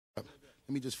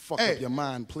Let me just fuck up your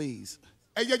mind, please.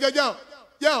 Hey, yo.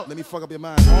 Let me fuck up your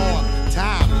mind. On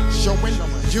time, showing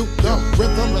you the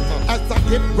rhythm as I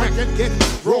get ready, get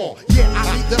raw. Yeah,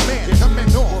 I need the man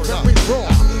coming on, very raw.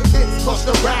 It's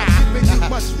Busta Rhymes, giving you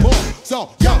much more.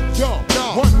 So, yo,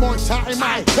 one more time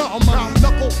I come.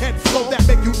 Knucklehead flow that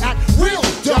make you act real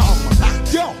dumb.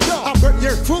 Yo, I burn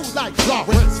your crew like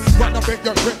Florence. Run up in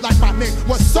your grip like my name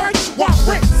was Search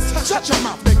Warrants. Shut your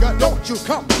mouth, nigga, don't you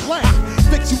complain.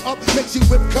 Fix you up, makes you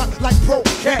whip cut like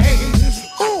cocaine.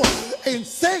 Ooh,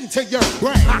 insane to your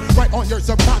brain. Right on your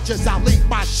subconscious, I'll leave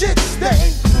my shit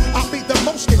stain. I'll be the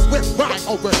mostest with rhyme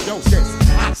overdoses.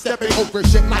 I'm stepping over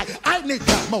shit like I need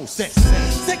osmosis.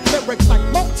 Sick lyrics like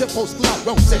multiple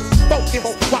sclerosis.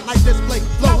 Focus while I display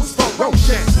flows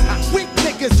ferocious. Weak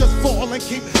niggas just fall and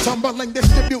keep tumbling.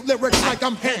 Distribute lyrics like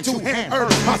I'm hand-to-hand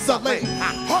herb hustling.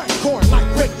 Hardcore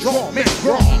like quick draw,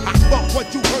 mid-draw. But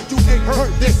what you heard, you ain't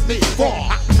heard this before.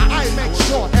 I make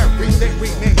sure everything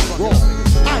remains raw.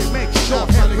 I make sure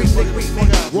everything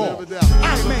remains raw.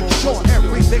 I make sure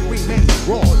everything remains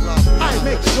raw. I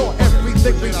make sure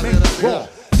everything remains raw.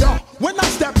 Yo, when I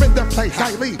step in the place,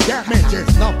 I leave damages.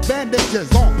 No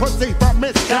bandages on pussy from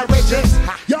miscarriages.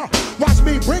 Yo, watch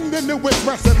me bring the newest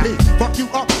recipe. Fuck you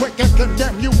up quick and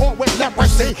condemn you all with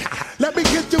leprosy. Let me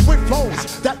get you with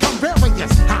flows that come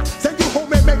various. Send you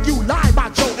home and make you lie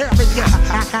about your area.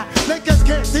 Niggas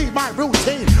can't see my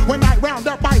routine. When I round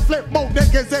up, I flip more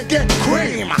niggas and get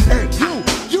cream. And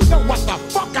you know what the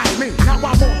fuck I mean. Now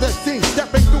I'm on the scene,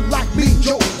 stepping through like me,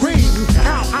 Joe Green.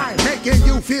 How I'm making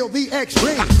you feel the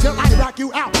extreme. Till I rock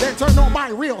you out, then turn on my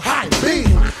real high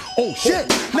beam. Oh shit,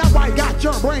 now I got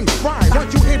your brain fried.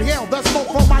 Once you inhale the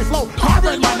smoke from my flow,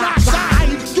 carbon monoxide.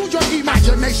 Use your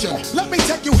imagination, let me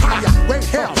take you higher. Rain,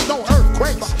 hell, snow,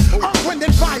 earthquakes, earth, wind,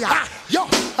 and fire. Yo,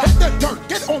 hit the dirt,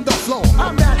 get on the floor.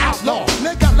 I'm that outlaw,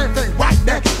 nigga living right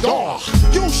next door.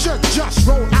 You should just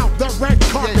roll out the red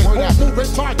carpet or move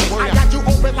it target. I got you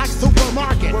open like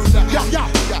supermarkets. Yo,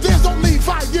 there's only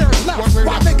 5 years left.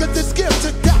 Why niggas is scared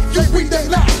to death? You breathe their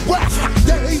last breath.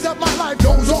 Days of my life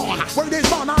goes on. Word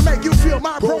is on, I make you feel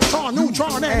my proton,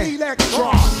 neutron, and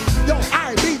electron. Yo,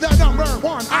 I be the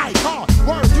 #1 icon.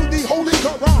 Word to the Holy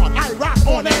Quran. I rock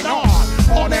on and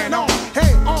on and on.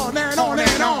 Hey, on and on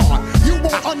and on. You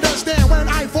won't understand when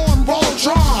I form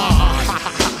Voltron.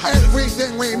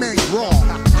 Everything remains raw.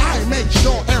 I make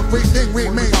sure everything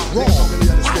remains raw.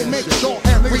 I make sure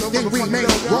everything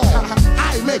remains raw.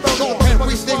 I make sure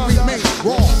everything remains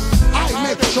raw. I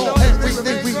make sure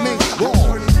everything remains raw.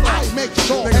 I make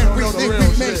sure everything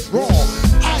remains raw.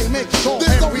 I make sure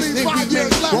everything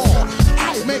remains raw.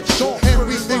 I make sure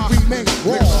everything remains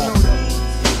raw.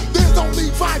 There's only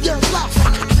 5 years left.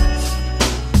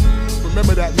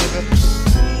 Remember that, nigga.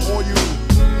 All you.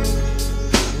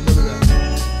 Remember that.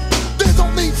 There's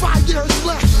only 5 years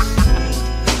left.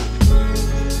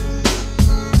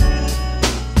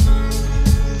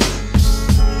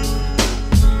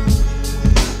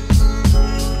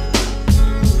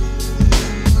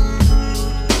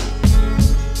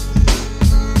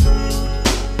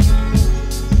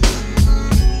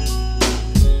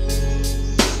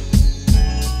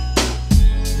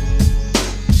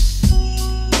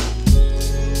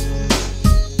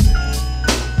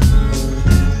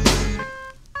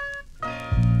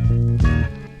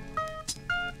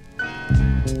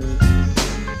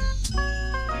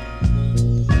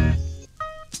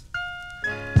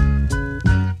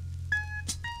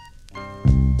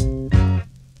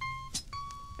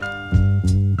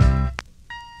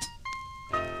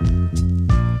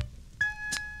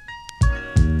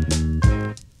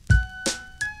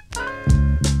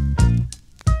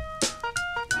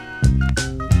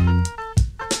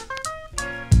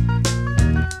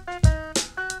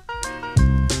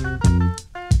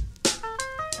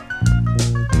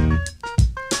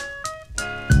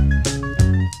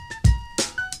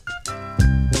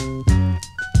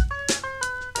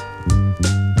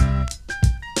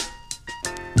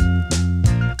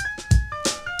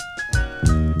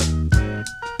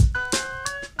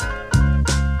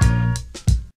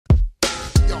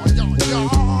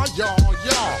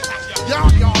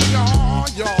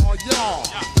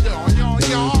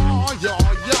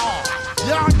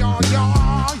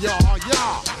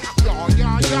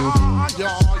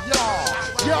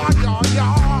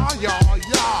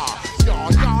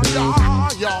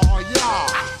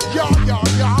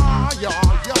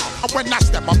 When I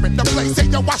step up in the place, say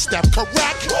yo, I step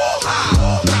correct.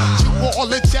 Got you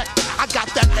all in check. I got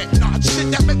that head nod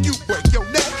shit that make you break your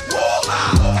neck.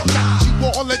 I got you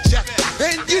all in check,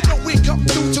 and you know we come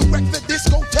through to wreck the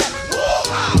discotheque.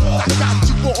 I got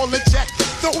you all in check.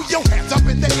 Throw your hands up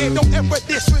in the air, don't ever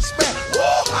disrespect.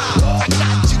 I got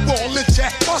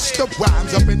Busta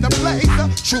Rhymes up in the place,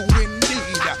 true indeed.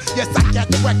 Yes, I got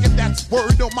the record, that's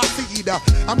word on my feed.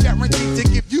 I'm guaranteed to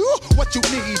give you what you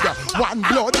need. One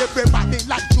blood, everybody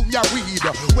like Junior Reed.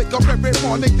 Wake up every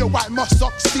morning, yo, I must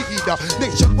succeed.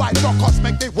 Nationwide knockouts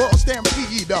make the world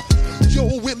stampede. Yo,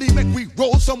 Willie, make we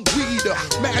roll some weed.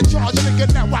 Man, charge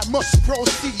nigga, now I must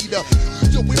proceed.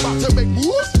 Yo, we about to make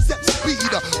moves, set speed.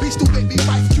 Beast to baby,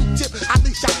 wife, Q-tip,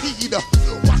 Ali Shaheed.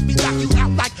 Watch me knock you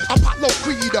out like Apollo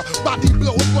Creed. Body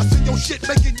blows, busting your shit,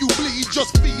 making you bleed.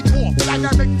 Just feed off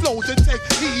dynamic flows and take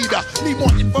heed. Need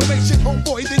more information,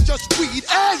 homeboy, than just weed.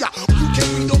 Hey, you can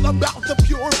read all about the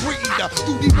pure breed.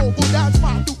 Do the mobile dance,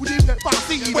 fine, do the hip hop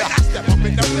seed. When I step up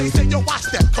in the place, and yo, I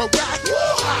step correct.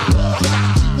 I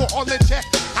got you all in check.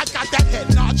 I got that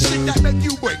head nod shit that make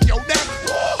you break your neck.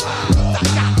 I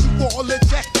got you all in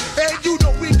check. And you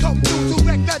know we come through to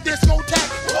wreck the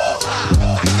discotheque.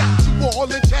 I got you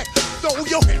all in check. Throw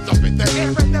your hands up in the air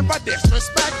and never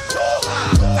disrespect.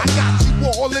 I got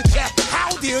you all in check. How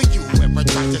dare you ever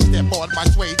try to step on my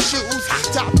suede shoes?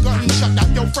 Top Gun shut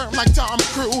down your firm like Tom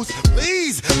Cruise.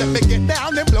 Please, let me get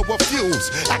down and blow a fuse.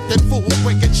 Acting fool,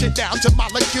 breaking shit down to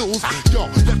molecules. Yo,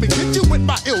 let me hit you with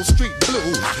my ill street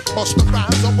blues. Busta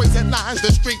Rhymes always headlines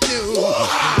the street news.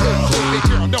 Baby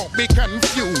girl, don't be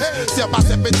confused. Sell my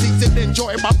 17s and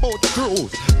enjoy my boat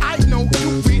cruise. I know you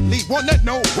really wanna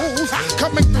know who's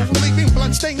coming through, leaving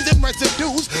bloodstains and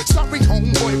residues. Sorry,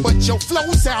 homeboy, but your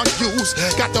flow sound used.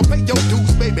 Got to pay your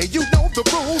dues, baby, you know the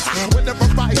rules. Whenever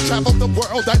I travel the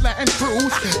world, I land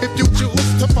cruise. If you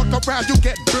choose to fuck around, you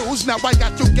get bruised. Now I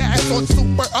got you gas on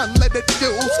super unleaded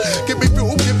fuels. Give me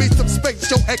room, give me some space,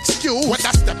 your excuse. When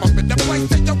I step up in the place,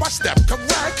 then yo, I step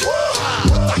correct.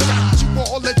 But I got you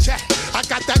all in check. I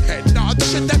got that head nod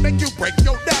shit that make you break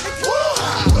your neck.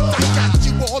 But I got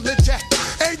you all in check.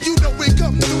 And you know we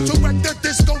come through to wreck the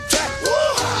discotheque.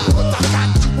 But I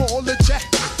got you all in check.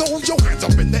 Throw your hands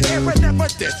up in the air and never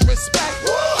disrespect.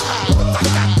 But I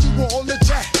got you all in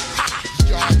check.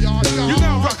 You're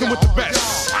now rocking with the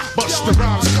best. Busta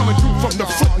Rhymes coming through from the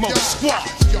footmost squad.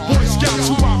 Boy Scouts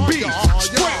who I be,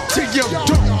 straight to your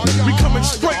dome. We coming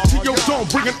straight to your dome,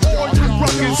 bringing all you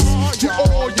ruckus to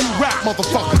all you rap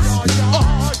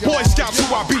motherfuckers. Boy Scouts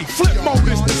who I be, flip mode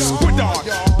is the squid dog.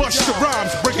 Busta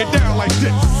Rhymes, break it down like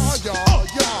this.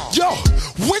 Yo,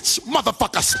 which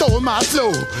motherfucker stole my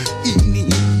flow? Eeny,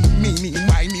 meeny,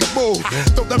 miny, mo.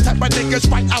 Throw them type of niggas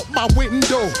right out my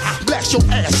window. Blast your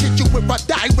ass, hit you with a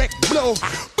direct blow.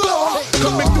 Blow,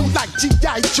 coming through like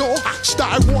G.I. Joe.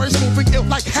 Star Wars moving ill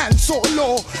like Han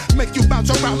Solo. Make you bounce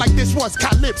around like this was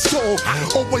Calypso.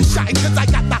 Always shine cause I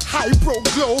got the high pro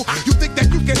glow. You think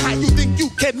that you can hide, you think you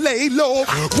can lay low.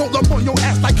 Roll up on your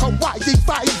ass like Hawaii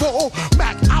 5-0.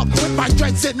 Mac out with my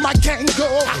dreads and my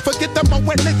Kango. Forget the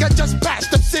moment nigga just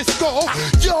passed the Cisco.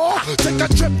 Yo, take a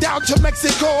trip down to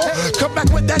Mexico. Come back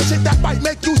with that shit that might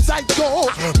make you psycho.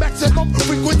 Maximum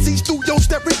frequency studio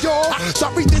stereo.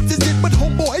 Sorry this is it but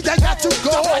homeboy I got to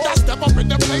go. When I step up in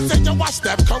the place and yo I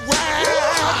step correct.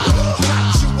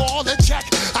 Got you all in check.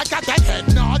 I got that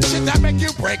head nod shit that make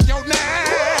you break your neck.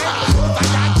 I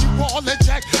got you all in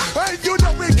check. And you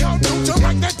know we come through to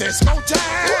wreck the discotheque.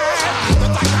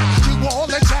 I got you all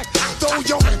in check. Throw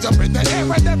your hands up in the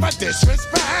air and never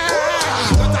disrespect.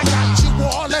 I got you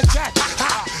all in check.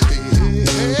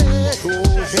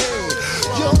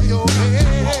 Yo, yo,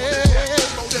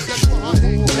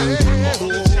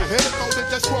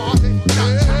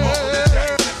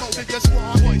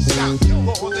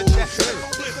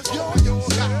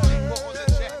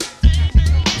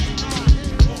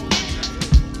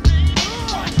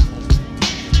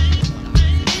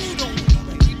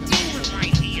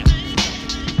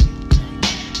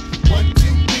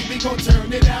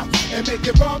 and make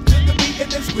it rock to the beat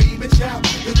and then scream and shout.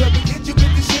 Cause when we get you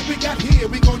with the shit we got here,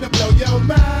 we gonna blow your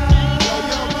mind. Blow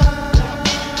your mind.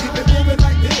 Keep it moving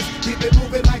like this, keep it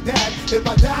moving like that. If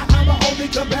I die, I'ma only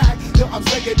come back. Yo, I'm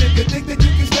saying if you think that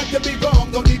you can step to me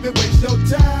wrong, don't even waste your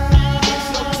time.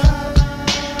 Waste your time.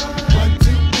 1,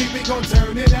 2, 3, we gon'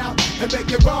 turn it out and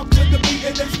make it rock to the beat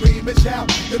and then scream and shout.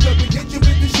 Cause when we get you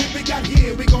with the shit we got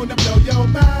here, we gonna blow your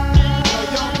mind. Blow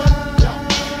your mind.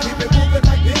 Keep it moving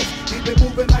like this, keep it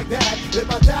moving like that. If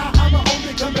I die, I'ma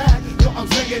only come back. Yo, I'm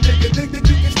saying if you think that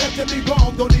you can step to me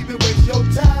wrong, don't even waste your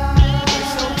time.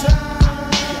 Waste your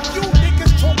time. You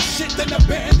niggas talk shit, then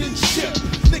abandon ship.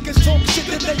 Niggas talk shit,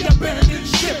 then they abandon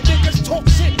ship. Niggas talk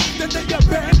shit, then they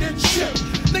abandon ship.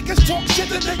 Niggas talk shit,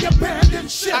 then they abandon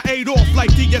ship. I ate off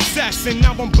like the assassin,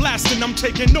 now I'm blasting, I'm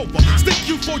taking over. Stick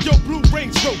you for your blue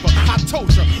Range Rover. I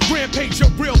told ya, rampage a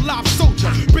real live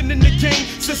soldier. Been in the game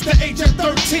since the age of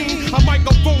 13. A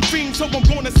microphone fiend, so I'm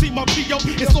gonna see my P.O.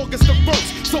 It's August the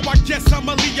 1st, so I guess yes, I'm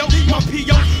a Leo. My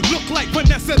P.O. look like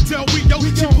Vanessa Del Rio.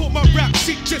 She pull my rap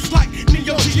sheet just like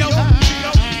Neo Geo.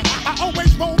 I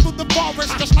always roll through the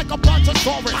forest just like a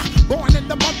brontosaurus. Born in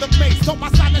the month of May, so my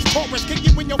sign is Taurus. Kick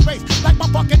you in your face like my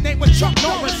fucking name was Chuck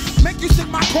Norris. Make you sing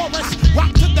my chorus,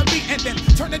 rock to the beat and then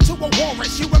turn into a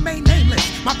walrus. You remain nameless,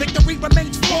 my victory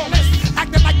remains flawless.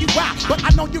 Acting like you wild, but I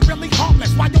know you really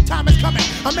harmless. While your time is coming,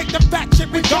 I make the fat shit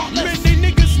regardless.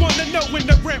 Many niggas wanna know when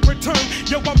the rent return.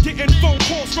 Yo, I'm getting phone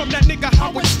calls from that nigga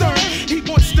Howard Stern. He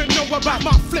wants to know about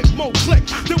my flip mode click.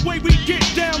 The way we get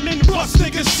down and bust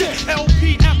nigga shit.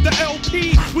 LP after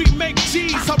LP, we make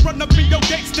G's. I run up in your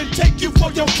gates and take you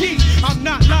for your keys. I'm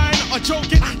not lying or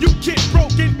joking. You get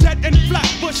broken, dead and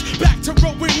Flatbush. Back to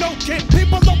Roanoke.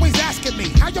 People always asking me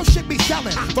how your shit be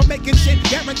selling. For making shit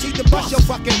guaranteed to bust your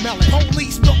fucking melon.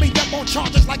 Police throw me up on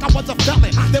charges like I was a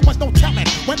felon. There was no telling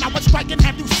when I was striking,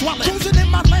 have you swelling. Cruising in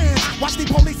my land, watch the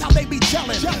police how they be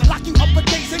chillin'. Lock you up for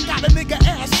days and got a nigga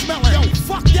ass smelling. Yo,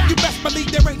 fuck that. You best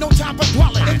believe there ain't no time for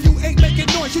dwelling. If you ain't making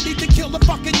noise, you need to kill the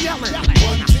fucking yelling.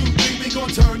 1, 2, 3, we gon'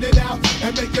 turn it out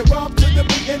and make it rock to the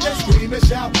beat and then scream and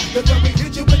shout. Cause when we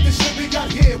hit you with the shit we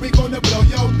got here, we gonna blow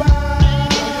your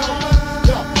mind.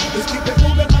 Yo, let's keep it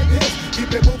moving like this,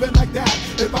 keep it moving like that.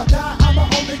 If I die, I'ma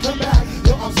only come back.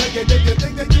 Yo, I'm saying if you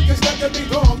think that you can step to me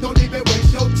wrong, don't even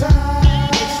waste your time.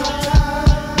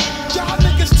 Y'all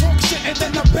niggas talk shit and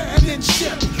then abandon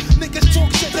ship. Niggas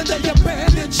talk shit and then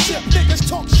abandon ship. Niggas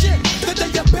talk shit and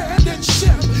then abandon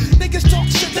ship. Niggas talk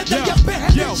shit and then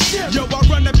abandon ship. Yo, I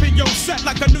run up in your set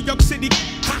like a New York City.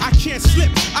 I can't slip.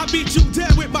 I beat you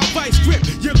down with my vice grip.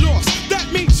 You're lost. That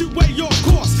means you weigh your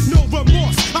course. No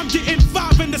remorse. I'm getting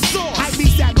 5 in the sauce. I be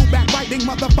saddleback riding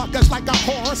motherfuckers like a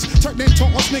horse. Turning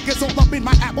toss niggas all up in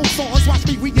my applesauce. Watch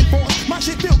me reinforce. My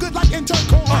shit feel good like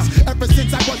intercourse. Ever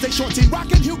since I was a shorty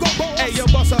rockin' Hugo Boss. Hey, yo,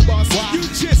 boss. You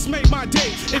just made my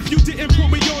day. If you didn't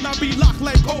put me on, I'd be locked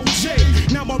like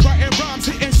OJ. Now I'm writing rhymes,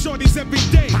 hitting shorties every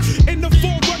day. In the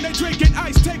forerun, they drinking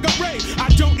ice, take a ray. I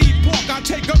don't eat pork, I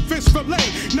take a fish fillet.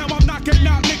 Now I'm knocking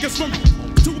out niggas from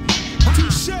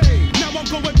touche. Now I'm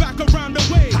going back around the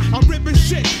way. I'm ripping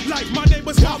shit like my name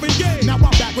was Marvin Gaye. Now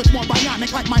I'm back with more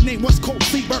bionic like my name was Cold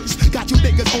Seavers. Got you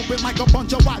niggas open like a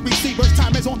bunch of wide receivers.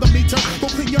 Time is on the meter. Go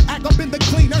clean your act up in the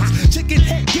cleaners. Chicken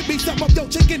head, give me some of your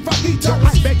chicken fajitas.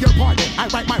 I beg your pardon. I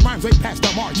write my rhymes way past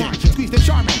the margin. Squeeze the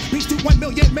charmin. Reach to 1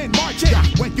 million men marching.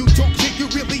 When you talk shit, you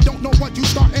really don't know what you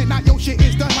starting. Now your shit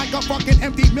is done like a fucking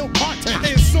empty milk carton.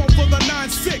 It's all for the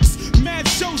 9-6. Mad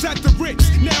shows at the Ritz.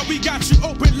 Now we got you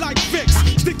open like Fix.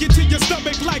 Stick it to your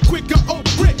stomach like quicker oak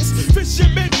bricks.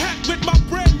 Fisherman hat with my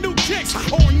brand new kicks.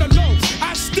 On the low,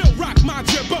 I still rock my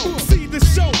jabot. See the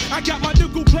show, I got my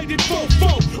nickel plated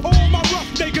 4-4. All my rough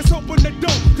niggas open the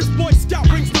door. Cause Boy Scout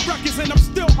brings the records and I'm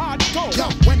still hardcore. Yo,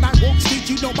 when I walk street,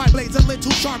 you know my blade's a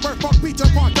little sharper. Fuck Peter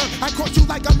Parker, I caught you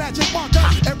like a magic marker.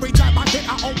 Every time I hit,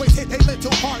 I always hit a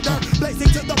little harder.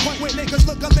 Blazing to the point where niggas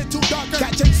look a little darker.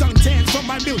 Catching suntans from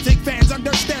my music fans,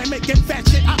 understand. Making fat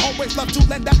shit, I always love to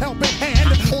lend a helping hand.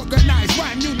 Organized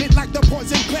rhyme unit like the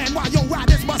Poison Clan. While your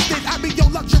ride is busted, I be your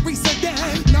luxury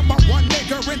sedan. Number 1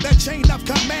 nigga in the chain of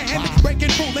command. Breaking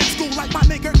fool in school like my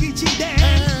nigga E.G. Dan.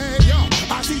 Hey, yo,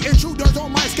 I see intruders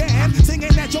on my scan.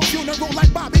 Singing at your funeral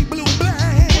like Bobby Blue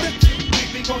Bland.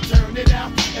 We gon' turn it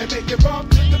out and make it rock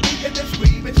to the beat and then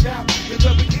scream and shout. Cause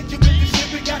when we hit you with the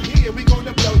shit we got here, we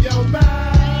gonna blow your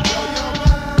mind.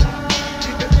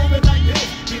 Keep it moving like this,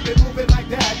 keep it moving like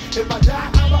that. If I die,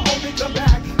 I'ma only come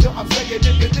back. Yo, I'm saying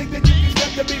if you think that you can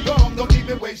step to me wrong, don't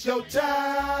even waste your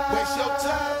time. Waste your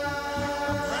time.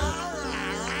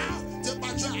 To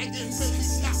my dragon, baby,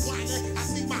 stop whining. I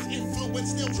see my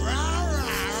influence still.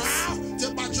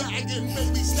 To my dragon,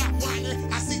 baby, stop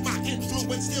whining. I see my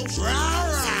influence still.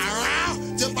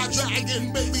 To my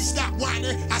dragon, baby, stop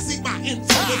whining. I see my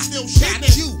influence still shining.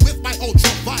 Hit you with my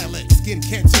ultraviolet skin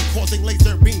cancer, causing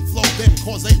laser beam flow, then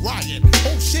cause a riot.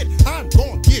 Oh shit, I'm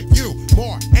gonna give you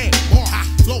more and more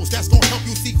flows that's gonna help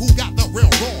you see who got the real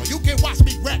raw. You can watch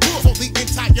me rap for the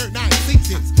entire 9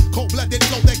 seasons. Cold-blooded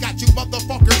flow that got you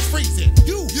motherfuckers freezing.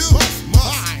 You must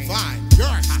find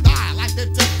your style,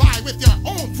 identify with your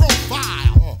own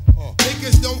profile.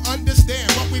 Niggas don't understand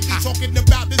what we be talking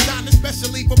about design,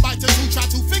 especially for biters who try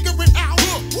to figure it out.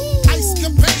 Ice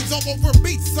capades all over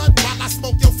beats, son, while I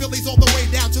smoke your Phillies all the way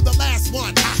down to the last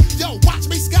one. Yo, watch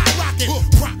me skyrocket.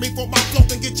 Prop me for my flow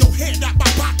and get your hand out my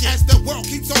pocket. As the world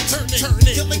keeps on turning.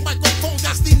 Killing microphones,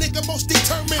 that's the nigga most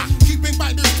determined. Keeping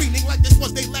biters screaming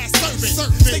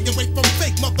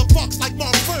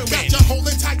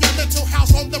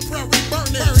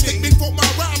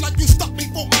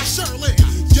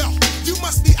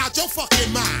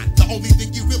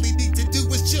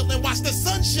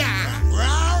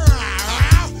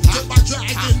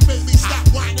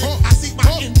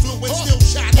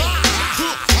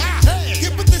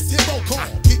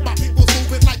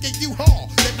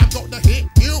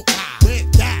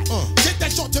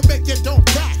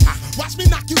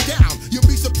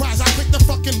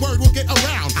spoken word will get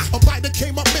around. A bite that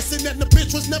came up missing and the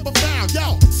bitch was never found.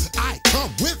 Yo, I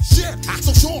come with shit,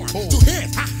 so sure to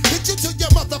hit. Hit you till your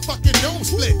motherfucking nose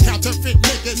split. Counterfeit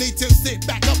nigga need to sit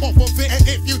back up off of it. And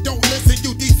if you don't listen,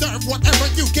 you deserve whatever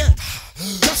you get.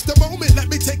 Just a moment, let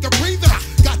me take a breather.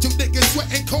 Got you niggas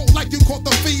sweating cold like you caught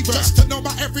the fever. Just to know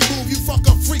my every move, you fuck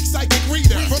a freak psychic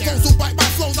reader. For those who bite my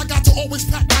flows, I got to always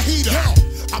pack my heater. Yo,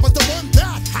 I was the one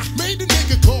that made the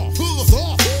nigga call.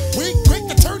 We quick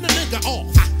to turn the nigga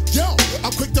off. Yo,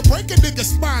 I'm quick to break a nigga's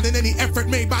spine in any effort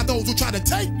made by those who try to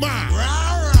take mine.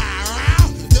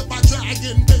 Till my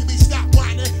dragon, baby, stop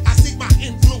whining. I see my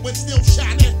influence still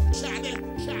shining. Shining,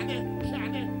 shining,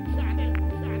 shining, shining,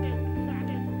 shining,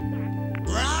 shining.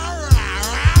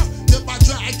 Till my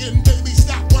dragon, baby,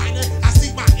 stop whining. I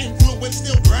see my influence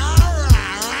still.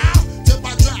 Till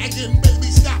my dragon, baby,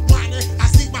 stop whining. I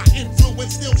see my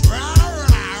influence still.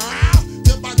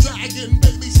 Till my dragon,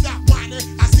 baby, stop whining.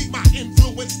 I see my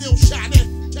influence still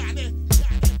shining, shining,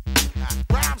 shining.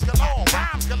 Rhymes galore,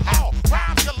 rhymes galore,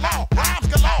 rhymes galore, rhymes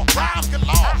galore, rhymes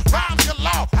galore, rhymes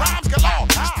galore, rhymes galore.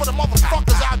 Just for the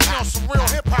motherfuckers out there on some real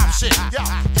hip hop shit. Yo,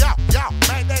 yo, yo,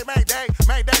 Mayday, Mayday,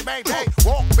 Mayday, Mayday.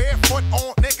 Walk barefoot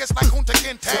on niggas like Kunta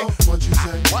Kinte. So, what'd you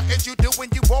say? What did you do when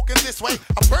you walking this way?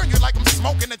 I burn you like I'm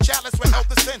smoking a chalice with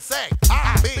Elder Sensei.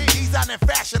 He's out in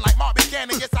fashion like Mark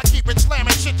Buchanan. Yes, I keep it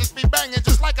slamming. Shit just be banging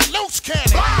just like a loose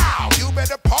cannon. Wow, you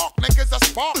better park niggas. I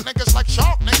spark niggas like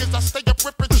shark niggas. I stay up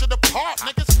ripping shit apart.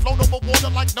 Niggas float over water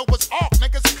like Noah's Ark.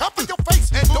 Niggas cover your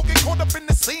face and don't get caught up in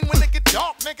the scene when it get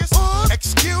dark, niggas.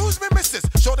 Excuse me, missus.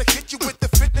 Sure to hit you with the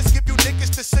fitness. Give you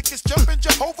niggas the sickest. Jumping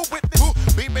Jehovah Witness.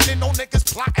 Beaming in on niggas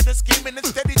plotting and scheming and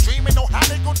steady dreaming on how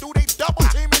they gon' do they double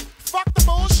teaming. Fuck the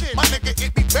bullshit. My nigga,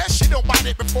 it be best you don't bite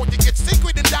it before you get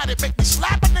secret and dot it. Make me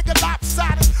slap a nigga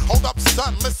lopsided. Hold up,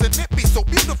 son, listen, it be so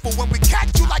beautiful when we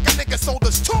catch you like a nigga sold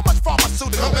us too much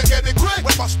pharmaceutical. Come and get it quick.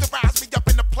 When Busta me up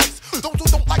in the place. Those who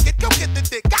don't like it, go get the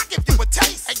dick. I give you a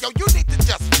taste. Hey yo, you need to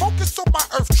just focus on my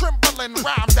earth trembling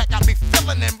rhymes that got me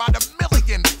feeling in by the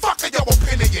million. Fuck your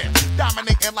opinion.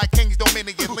 Dominating like King's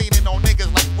Dominion, leaning on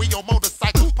niggas like we on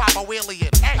motorcycles, Papa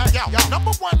Willian. Hey yo,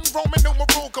 number one Roman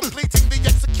numeral completing the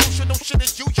execution. No shit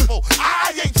as usual.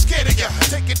 I ain't scared of ya.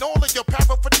 Taking all of your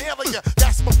paraphernalia.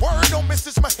 That's my word on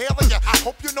Mrs. Mahalia. I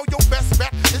hope you know your best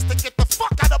bet is to get the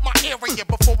fuck out of my area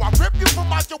before I rip you from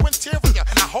out your interior.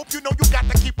 And I hope you know you got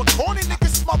to keep a corny nigga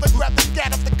smothered. Grab the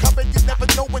scat off the cover. You never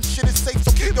know when shit is safe,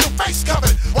 so keep your face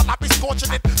covered. While I be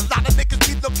scorching it, a lot of niggas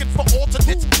be looking for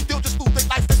alternates. Still just lose their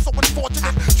life, it's so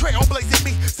unfortunate. Trailblazing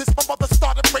me since my mother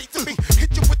started raising me.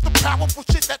 Hit you with the powerful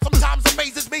shit that sometimes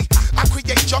amazes me. I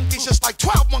create junkies just like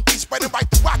 12 monkeys spreading right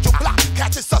throughout your block.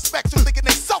 Catching suspects who thinking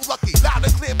they so lucky. Loud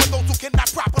and clear for those who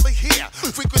cannot properly hear.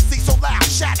 Frequency so loud,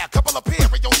 shatter, couple of pair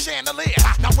in your chandelier.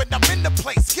 Now when I'm in the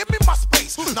place, give me my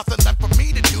space. Nothing left for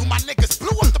me to do, my niggas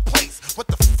blew up the place. What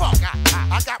the fuck?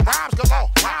 I got rhymes galore,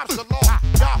 rhymes galore.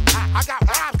 Yo, I got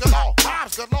rhymes galore,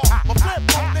 rhymes galore. My flip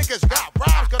phone niggas got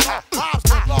rhymes galore, rhymes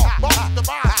galore. Busta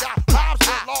Rhymes got rhymes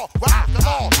galore, rhymes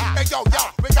galore. Hey yo, yo,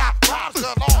 we got rhymes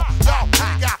galore. Yo, we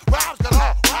got rhymes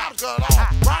galore, rhymes galore,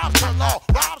 rhymes galore,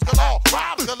 rhymes galore,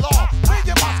 rhymes galore. Me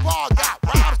and my squad got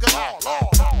rhymes galore,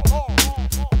 Lord.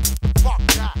 Fuck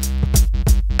that.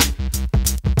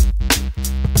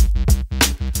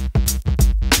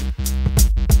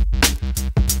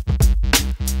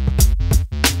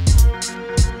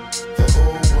 The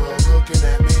whole world looking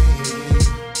at me,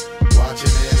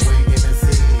 watching and waiting to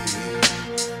see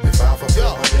if I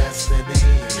fulfill my destiny.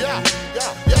 Yeah,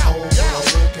 yeah, The yeah, whole yeah. world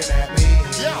looking at me,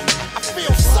 Yeah, I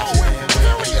feel so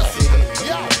inferior.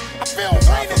 Yeah, I feel if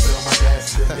I rated. fulfill my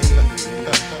destiny.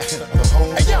 The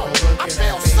whole Hey yo, world I looking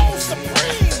feel at me, so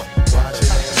supreme.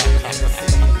 watching and waiting to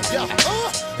see Yeah,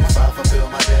 if I fulfill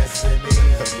my destiny.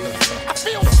 I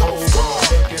feel The so whole world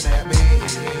good. looking at me.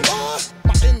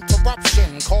 My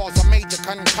interruption cause a major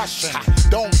concussion.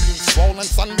 Don't be swollen,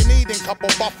 son, be needing couple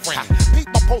buffering. Beat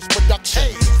my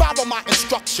post-production, follow my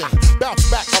instruction. Bounce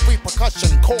back a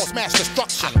repercussion, cause mass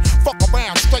destruction. Fuck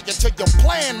around straight until your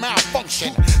plan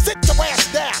malfunction. Sit your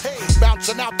ass down,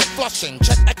 bouncing out the flushing.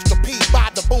 Check extra P by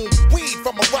the boom, weed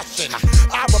from a Russian.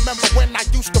 I remember when I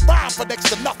used to rhyme for next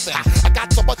to nothing. I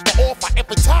got so much to offer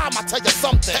every time I tell you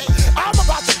something. I'm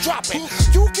about to drop it,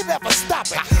 you can never stop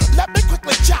it. Let me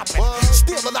quickly chop it.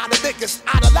 Steal a lot of niggas,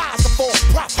 idolize the false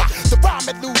prophet. The rhyme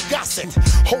and lose gossip.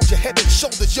 Hold your head and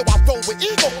shoulders, yo, I roll with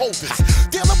ego holders.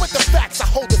 Dealing with the facts, I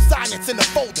hold the science in the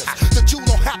folders. The Jew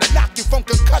know how to knock you from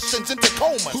concussions into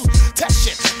comas. Test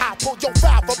shit, I pull your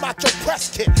valve from out your press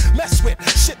kit. Mess with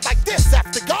shit like this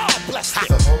after God bless it.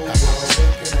 The whole world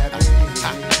looking at me,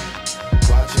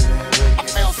 watching and waiting I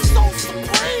feel to see so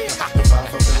supreme. if I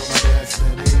fulfill my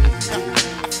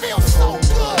destiny.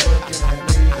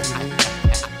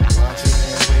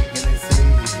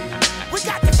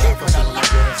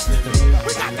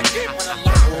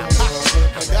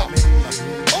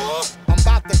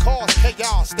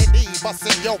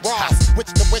 busting your bras.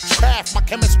 Switch to witchcraft, my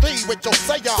chemistry with your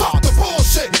seance. Fuck the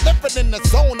bullshit. Living in the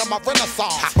zone of my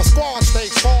renaissance. My squad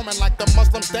stays forming like the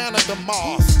Muslims down at the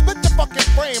mosque. Split the fucking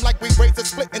frame like we raised a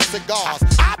splitting cigars.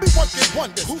 I be working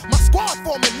wonders. My squad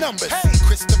forming numbers. Hey,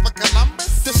 Christopher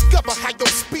Columbus. Discover how your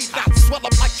speed knots swell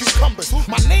up like cucumbers.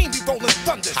 My name be rolling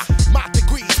thunders. My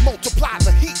degrees multiply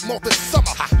the heat more than summer.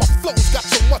 My flow's got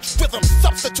so much rhythm,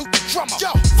 substitute the drummer.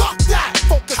 Yo, fuck that.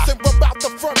 Focusing about the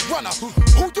front runner.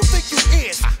 Who you think you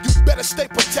is? You better stay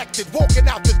protected. Walking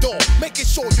out the door, making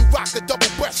sure you rock the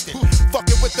double-breasted.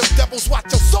 Fucking with them devils, watch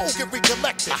your soul get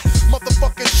recollected.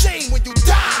 Motherfucking shame when you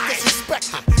die.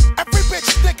 Disrespected. Every bitch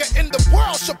nigga in the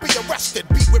world should be arrested.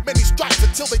 Beat with many stripes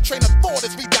until they train of thought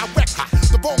is redirected.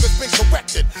 The wrong has been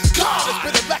corrected. God has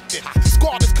been elected.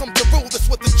 Squad has come to rule this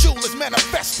with the jewel is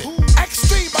manifested.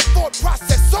 Extreme, my thought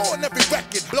process on every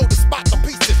record. Blow the spot to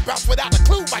pieces, bounce without a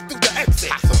clue right through the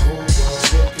exit. The whole world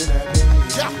looking at me.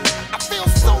 Yeah, I feel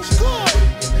so good.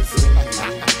 If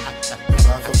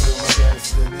I fulfill my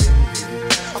destiny,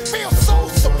 I feel so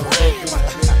supreme.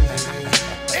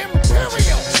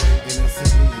 Imperial.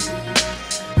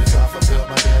 if I fulfill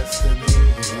my destiny,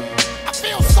 I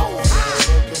feel so high.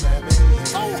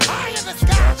 So high in the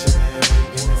sky.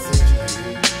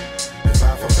 if I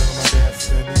fulfill my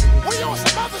destiny, We on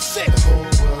some other shit.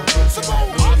 Some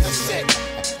old other shit.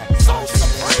 So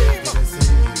supreme.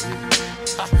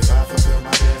 if I fulfill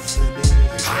my destiny,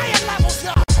 Higher levels,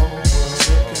 y'all. whole world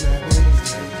looking at me.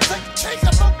 Take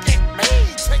a look at me.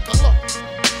 Take a look.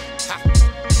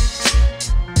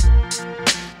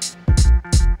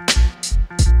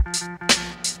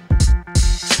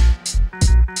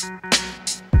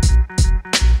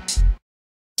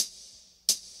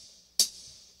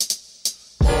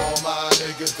 All my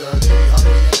niggas dirty,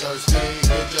 hungry and thirsty.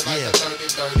 Hit you like a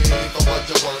 30-30 for what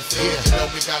you're worth. You know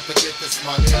we got to get this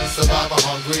money, survivor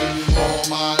hungry. All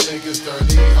my niggas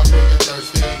dirty, hungry and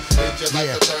thirsty. Hit you like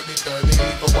a 30-30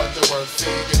 for what you're worth.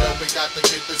 You know we got to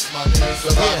get this money,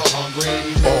 survivor hungry.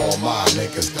 All my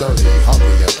niggas dirty,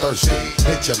 hungry and thirsty.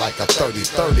 Hit you like a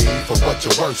 30-30 for what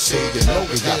you're worth. See, you know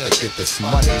we got to get this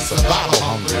money, survival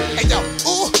hungry. Hey yo,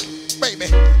 ooh, baby,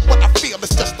 what I feel is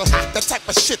just the type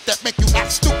of shit that make you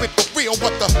act stupid for real.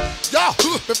 What the, yo,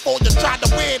 before you try to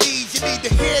wear these, you need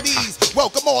to hear these.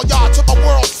 Welcome all y'all to my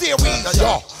World Series.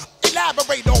 Yo,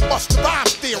 elaborate on B.U.S.T.A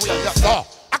theory. Yo,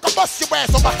 I can bust your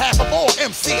ass on behalf of all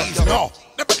MCs. No,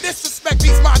 never disrespect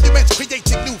these monuments,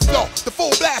 creating new flow. The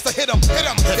full blast, I hit 'em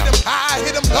high,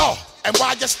 hit 'em low. And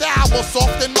while your style will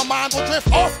soften, my mind will drift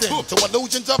often to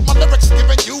illusions of my lyrics,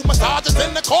 giving you massages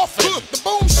in the coffin. The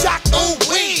boom shock, ooh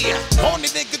wee. Horny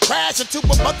nigga crash into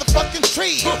a motherfucking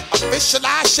tree.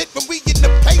 Officialize shit when we in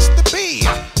the place to be.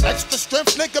 Extra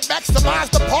strength, nigga, maximize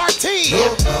the party.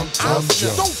 I'm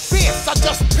so fierce, I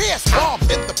just pierce bombs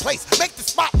in the place. Make the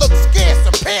spot look scarce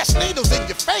and pierce needles in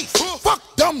your face. Fuck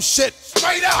dumb shit,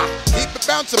 straight up. Keep it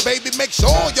bouncing, baby, make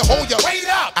sure you hold your weight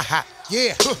up.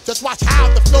 Yeah, just watch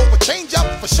how the flow will change up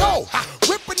for sure.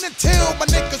 Ripping until my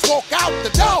niggas walk out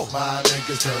the door. My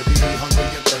niggas dirty,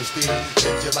 hungry and thirsty.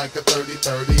 Hit you like a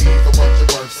 30-30 for what you're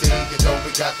worth. See, you know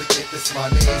we got to get this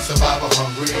money, survivor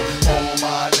hungry. All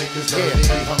my niggas dirty,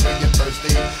 hungry and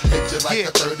thirsty. Hit you like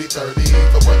a 30-30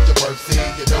 for what you're worth. See,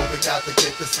 you know we got to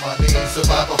get this money,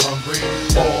 survivor hungry.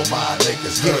 All my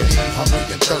niggas dirty, hungry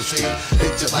and thirsty.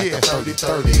 Hit you like a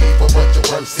 30-30 for what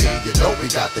you're worth. See, you know we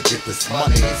got to get this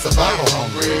money, survivor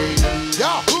hungry. Yo,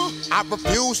 I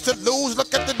refuse to lose.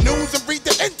 Look at the news and read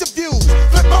the interviews.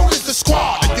 Flip on is the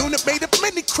squad, a unit made of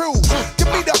many crews. Give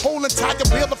me the whole entire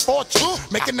wheel of fortune.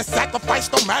 Making the sacrifice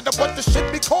no matter what the shit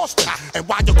be costing. And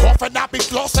while you're coughing, I be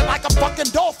flossing like a fucking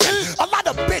dolphin. A lot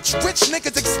of rich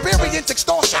niggas experience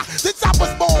extortion. Since I was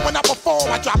born, when I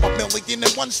perform, I drop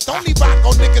 $1,000,001 Stony Rock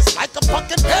on niggas like a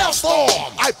fucking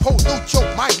hailstorm. I pollute your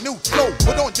minute flow,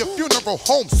 put on your funeral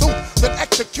home suit, then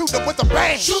execute it with a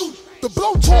bang. Shoot. The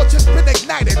blowtorch has been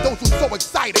ignited, those who so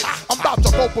excited. I'm about to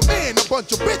rope them in, a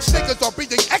bunch of bitch niggas are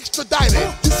being extradited.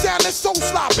 You sounding so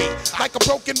sloppy, like a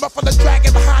broken muffler dragging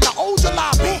behind the old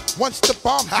lobby. Once the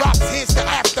bomb drops, here's the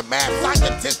aftermath.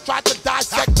 Scientists try to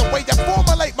dissect the way I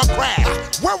formulate my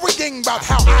craft. Worrying about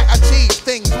how I achieve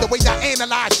things, the way I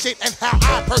analyze shit and how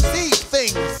I perceive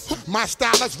things. My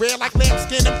style is rare like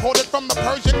lambskin imported from the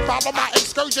Persian. Follow my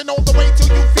excursion all the way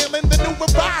till you feeling the new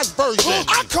revised version.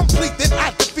 I complete it, I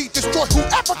defeat this destroy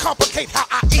whoever complicate how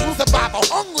I eat. Survival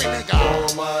hungry, nigga. All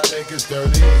my niggas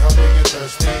dirty, hungry and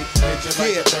thirsty. Hit you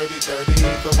like a 30-30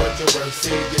 for what you're worth.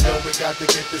 See, you know we got to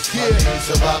get this money.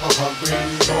 Survival hungry.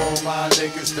 All my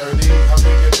niggas dirty,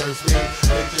 hungry and thirsty.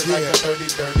 Hit you like a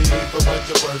 30-30 for what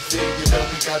you're worth. See, you know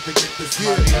we got to get this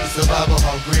money. Survival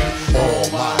hungry. All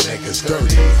my niggas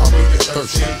dirty, hungry and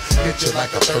thirsty. Hit you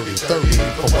like a 30-30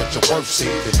 for what you're worth. See,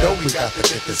 you know we got to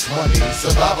get this money.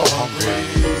 Survival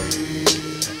hungry.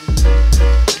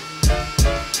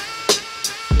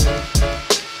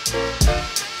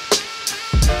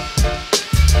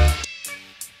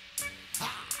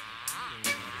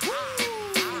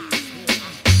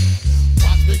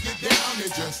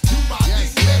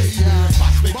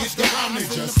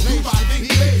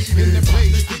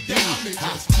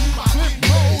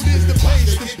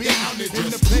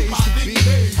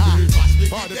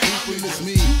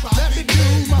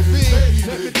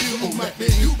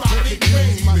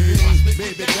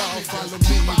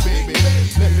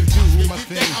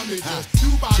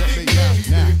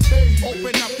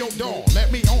 Open up your door,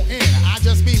 let me on in. I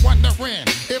just be wondering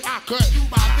if I could do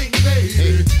my thing,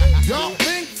 baby. Y'all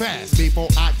think fast before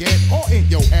I get all in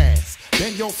your ass.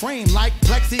 Then your frame like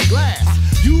plexiglass.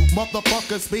 You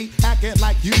motherfuckers be acting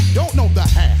like you don't know the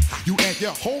half. You and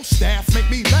your whole staff make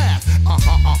me laugh.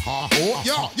 Oh,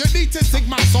 yo, you need to sing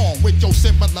my song with your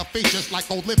similar features like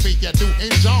Olivia do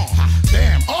in John.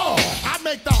 Damn, oh, I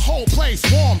make the whole place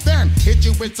warm. Then hit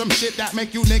you with some shit that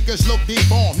make you niggas look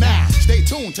deformed. Now, stay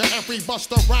tuned to every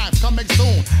Busta Rhymes coming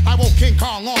soon. I will King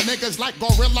Kong on niggas like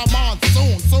Gorilla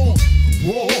Monsoon. Soon.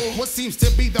 Whoa, what seems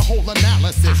to be the whole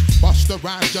analysis? Busta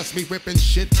Rhymes just be ripping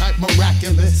shit type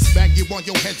miraculous. Bang you on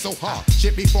your head so hard,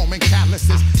 shit be forming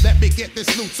calluses. Let me get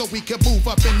this loot so we can move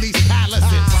up in these palaces.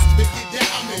 Stick it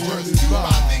down and just do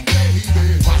my thing, baby.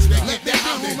 Stick it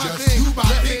down and just do my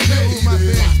thing, baby.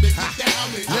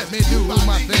 Let me do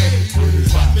my thing.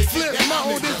 Flip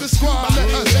mode is the squad, let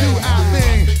us do our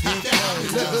thing.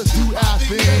 Let us do our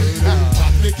thing.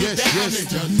 Yes, yes,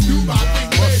 do my thing,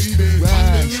 baby.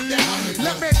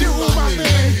 Let me do my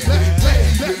thing.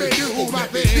 Let me do my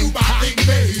thing,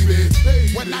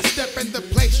 baby. When I step in the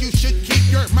place, you should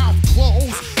keep your mouth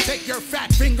closed. Take your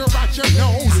fat finger out your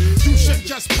nose. You should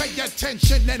just pay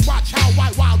attention and watch how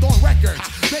I wild on records.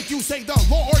 Make you say the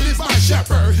Lord is my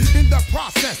shepherd. In the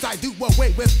process, I do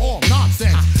away with all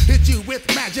nonsense. Hit you with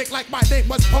magic like my name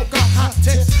was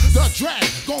Pocahontas. The dread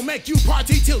gon' make you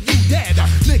party till you dead.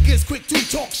 Niggas quick to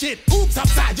talk shit, oops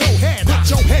upside your head. Put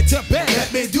your head to bed,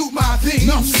 let me do my thing.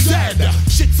 Enough said.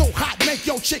 Shit so hot, make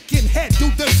your chicken head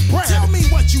do the spread. Tell me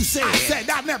what you said. I said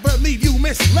I never leave you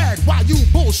misled. While you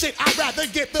bullshit, I'd rather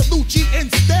get the Lucci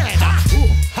instead. Ha,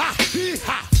 ha,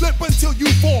 ha. Flip until you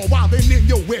fall while then in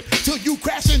your whip till you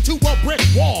crash into a brick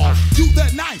wall. You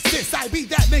the nicest, I be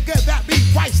that nigga that be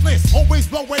priceless. Always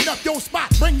blowing up your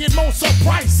spot, bringing more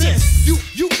surprises.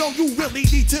 You know you really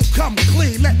need to come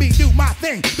clean. Let me do my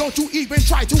thing. Don't you even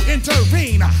try to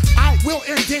intervene. I will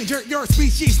endanger your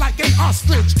species like an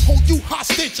ostrich. Hold you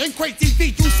hostage and crazy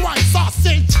feed you swine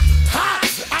sausage. Ha!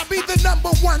 I be the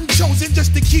 #1 chosen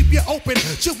just to keep you open.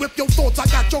 Chill with your thoughts, I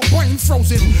got your brain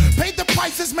frozen. Pay the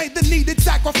prices, made the needed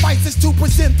sacrifices to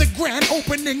present the grand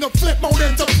opening of Flip Mode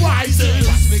Enterprises.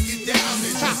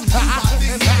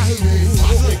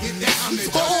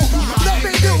 Let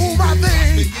me do my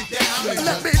thing.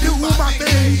 Let me do my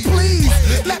thing, please.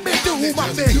 Let me do my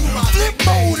thing. Flip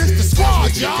Mode is the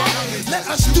squad, y'all. Let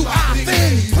us do our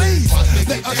thing, please.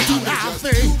 Let us do our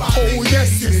thing. Oh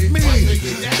yes, it's me.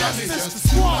 Yes, it's the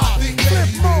squad. Flip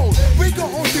Mode, we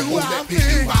gon' do our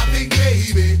thing.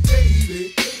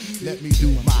 Let me do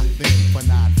my thing for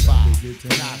 9-5,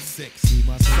 9-6,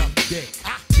 suck dick.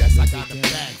 Yes, I got a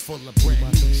bag full of brand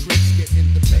new tricks. Get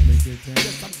in the mix.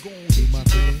 Yes, I'm going to do my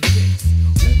thing.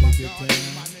 Let me get down,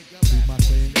 do my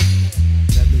thing.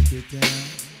 Let me get down,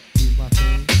 do my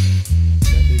thing.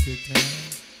 Let me get down,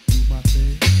 do my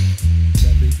thing.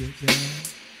 Let me get down,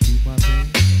 do my thing.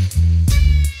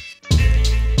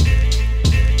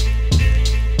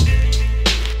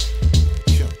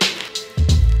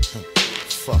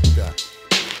 Fuck that.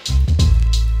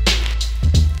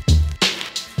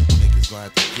 Niggas gonna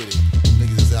have to get it.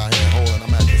 Niggas is out here holding.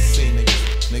 I'm at the see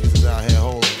niggas. Niggas is out here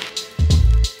holding.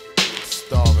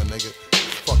 Starving, nigga.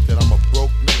 Fuck that. I'm a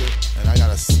broke nigga. And I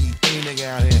gotta see any nigga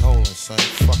out here holding, son.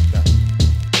 Fuck that.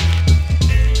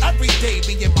 Every day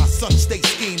me and my son stay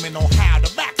scheming on how to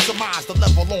maximize the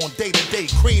level on day-to-day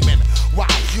creaming while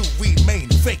you remain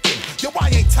faking. Yo, I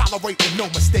ain't tolerating no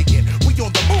mistaking. We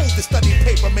on the move to study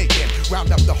paper making.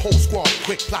 Round up the whole squad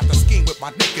quick, plot the scheme with My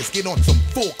niggas get on some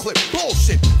full clip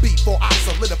bullshit before I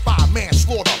solidify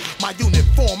manslaughter. My unit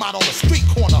form out on the street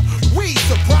corner. We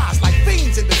surprised like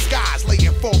fiends in disguise,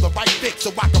 laying for the right dick so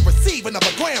I can receive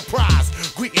another grand prize.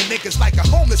 Greeting niggas like a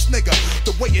homeless nigga.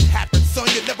 The way it happened, son,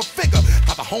 you never figure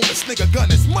how the homeless nigga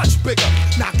gun is much bigger.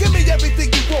 Now give me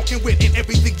everything you walking with and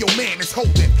everything your man is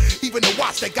holding. Even the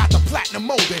watch that got the platinum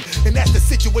molding. And as the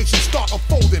situation start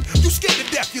unfolding, you scared to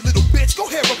death, you little bitch. Go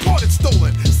ahead, report it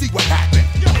stolen. See what happened.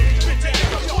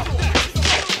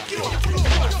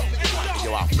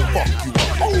 Yo, I'll fuck you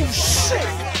up. Oh shit.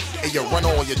 Hey, yo, run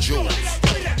all your jewels.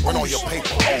 Run all your paper.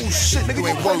 Oh shit, nigga, you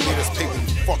ain't worthy of this paper, you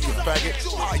fucking faggot.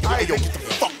 Hey, yo, get the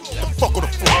fuck on the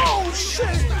floor. Oh shit.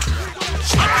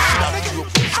 Shut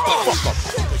the fuck up.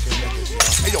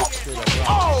 Hey, yo.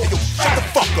 Oh, hey, yo, shut the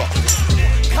fuck up.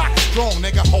 Cock strong,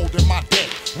 nigga, holding my dick.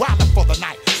 Wildin' for the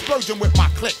night. Splurging with my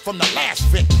click from the last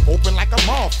Vic. Open like a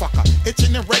motherfucker.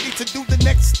 Itching and ready to do the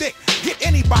next stick. Get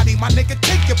anybody, my nigga,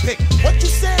 take your pick. What you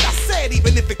said, I said,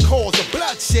 even if it caused a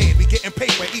bloodshed. We getting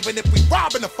paper, even if we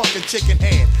robbing a fucking chicken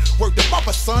head. Word to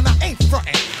mother, son, I ain't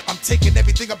frontin'. I'm taking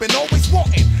everything I've been always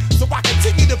wanting. So I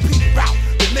continue to peep out.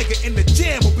 The nigga in the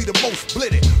jam will be the most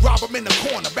blitted. Rob him in the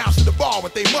corner, bounce to the bar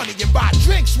with their money and buy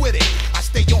drinks with it. I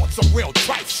stay on some real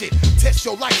tripe shit. Test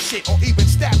your life shit, or even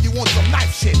stab you on some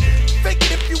knife shit. Fake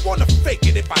it if you wanna fake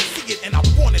it. If I see it and I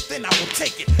want it, then I will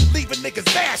take it. Leave a nigga's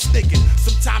ass naked.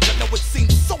 Sometimes I know it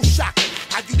seems so shocking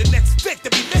how you the next Vic to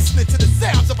be listening to the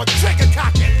sounds of a trigger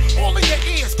cocking. All in your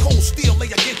ears, cold steel lay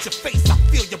against your face. I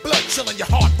feel your blood chilling, your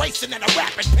heart racing at a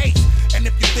rapid pace. And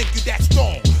if you think you that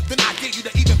strong, then I dare you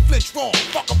to even flinch wrong.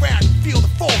 Fuck around and feel the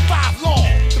 4-5 long.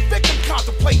 The victim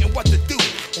contemplating what to do,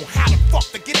 on how the fuck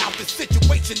to get out the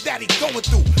situation that he going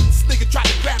through. This nigga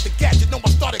tried to grab the gadget, know I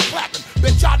started clapping.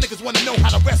 Bet y'all niggas wanna know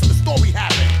how the rest of the story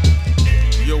happened.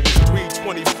 Yo, it's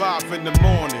 3:25 in the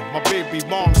morning. My baby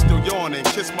mom still yawning.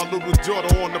 Kiss my little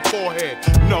daughter on the forehead.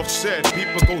 Enough said,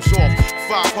 beeper goes off.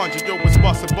 500, yo, it's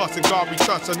bustin'. God we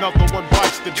trust, another one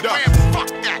bites the dust. Man, fuck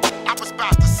that. I was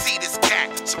about to see this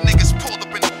cat. Some niggas pulled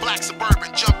up in the black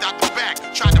Suburban, jumped out the back,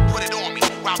 tried to put it on me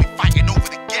while we fighting over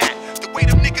the gat. The way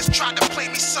them niggas tried to play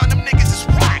me, son, them niggas is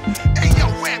whack. Hey, yo,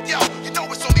 Ramp, yo, you know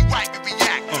it's only right we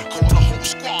react. Call the whole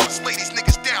squad, let's lay these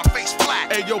niggas down, face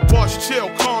flat. Hey, yo, boss, chill,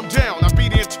 calm down. I'll be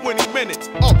there in 20 minutes.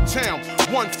 Uptown,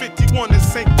 151 in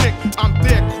St. Dick. I'm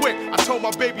there quick. I told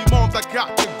my baby moms I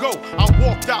got to go. I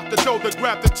walked out the door to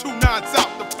grab the 2 9s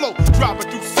out the flow. Driving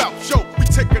through South Show, we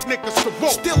take a niggas to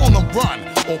roll. Still on the run,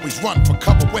 always run for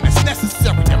cover when it's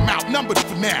necessary. I'm outnumbered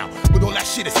for now, but all that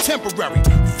shit is temporary.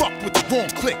 Fuck with the wrong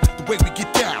click, the way we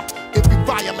get down. If you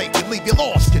violate, you leave you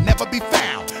lost, you'll never be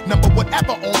found. Number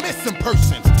whatever on missing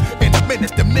persons. In a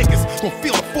minute, them niggas gon'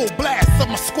 feel the full blast of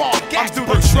my squad gas. I'm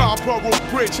through the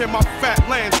Triborough Bridge in my fat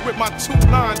lands with my 2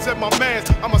 9s and my mans.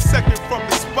 I'm a second from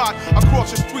the spot,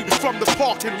 across the street from the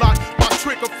parking lot. My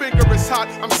trigger finger is hot,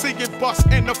 I'm seeing bust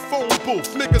in the phone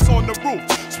booth. Niggas on the roof,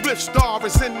 split star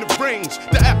is in the range.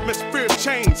 The atmosphere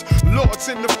changed, lords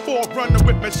in the forerunner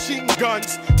with machine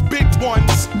guns, big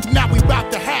ones. Now we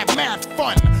about to have mad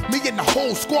fun. Me and the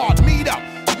whole squad meet up.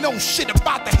 No shit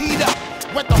about to heat up.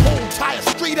 Wet the whole entire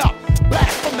street up.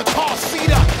 Blast from the car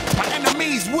seat up. My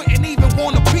enemies wouldn't even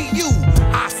wanna be you.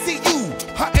 I see you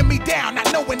hunting me down,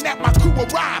 not knowing that my crew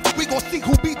arrived. We gon' see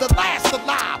who be the last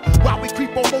alive. While we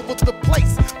creep all over the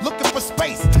place, looking for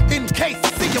space. In case,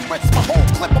 see him rinse my whole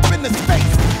clip up in his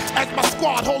face. As my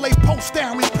squad hold a post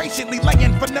down, we patiently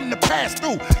laying for them to pass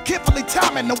through. Carefully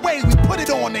timing the way we put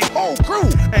it on their whole crew.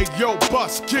 Hey yo,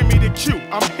 bus, give me the cue.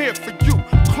 I'm here for you,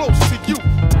 close to you.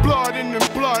 Blood in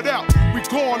and blood out. We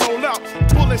going all out.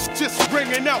 Bullets just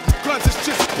ringing out. Guns is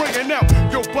just bringing out.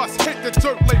 Yo, bus, hit the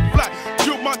dirt, lay flat.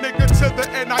 You my nigga to the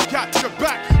end, I got your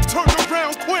back. Turn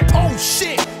around quick. Oh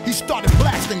shit, he started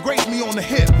blasting, grazed me on the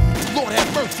hip. Lord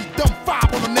have mercy, dumb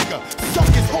 5 on a nigga. Sunk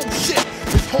his whole shit.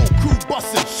 His whole crew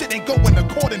bustin'. Shit ain't going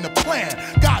according to plan.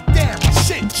 Goddamn, my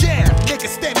shit jammed. Niggas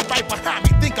standing right behind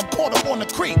me. Think I'm caught up on the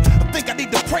creek. I think I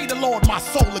need to pray the Lord my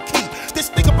soul to keep. This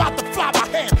thing about to fly my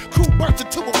head. Crew burst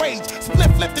into a rage.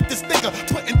 Split lifted this nigga,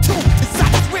 putting 2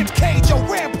 inside his rib cage. Yo,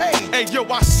 rampage. Hey yo,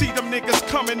 I see them niggas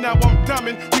coming, now I'm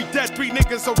dumbing. We dead, 3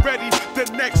 niggas already.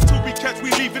 The next 2 we catch,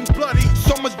 we leaving bloody.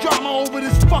 So much drama over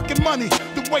this fucking money.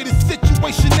 The way the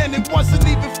situation ended wasn't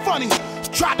even funny.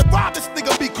 Tried to rob this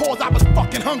nigga because I was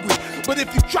fucking hungry. But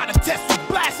if you try to test me,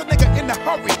 blast a nigga in a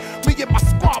hurry. Me and my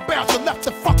squad bouncer left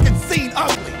the fucking scene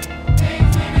ugly.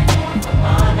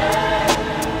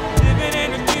 Living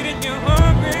in the street and you're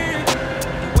hungry.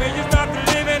 The way you start to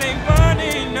live it ain't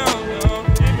funny, no, no.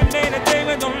 Living day to day,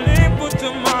 we don't live for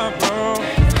tomorrow.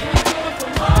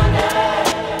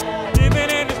 Living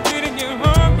in the street and you're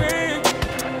hungry.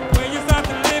 When you start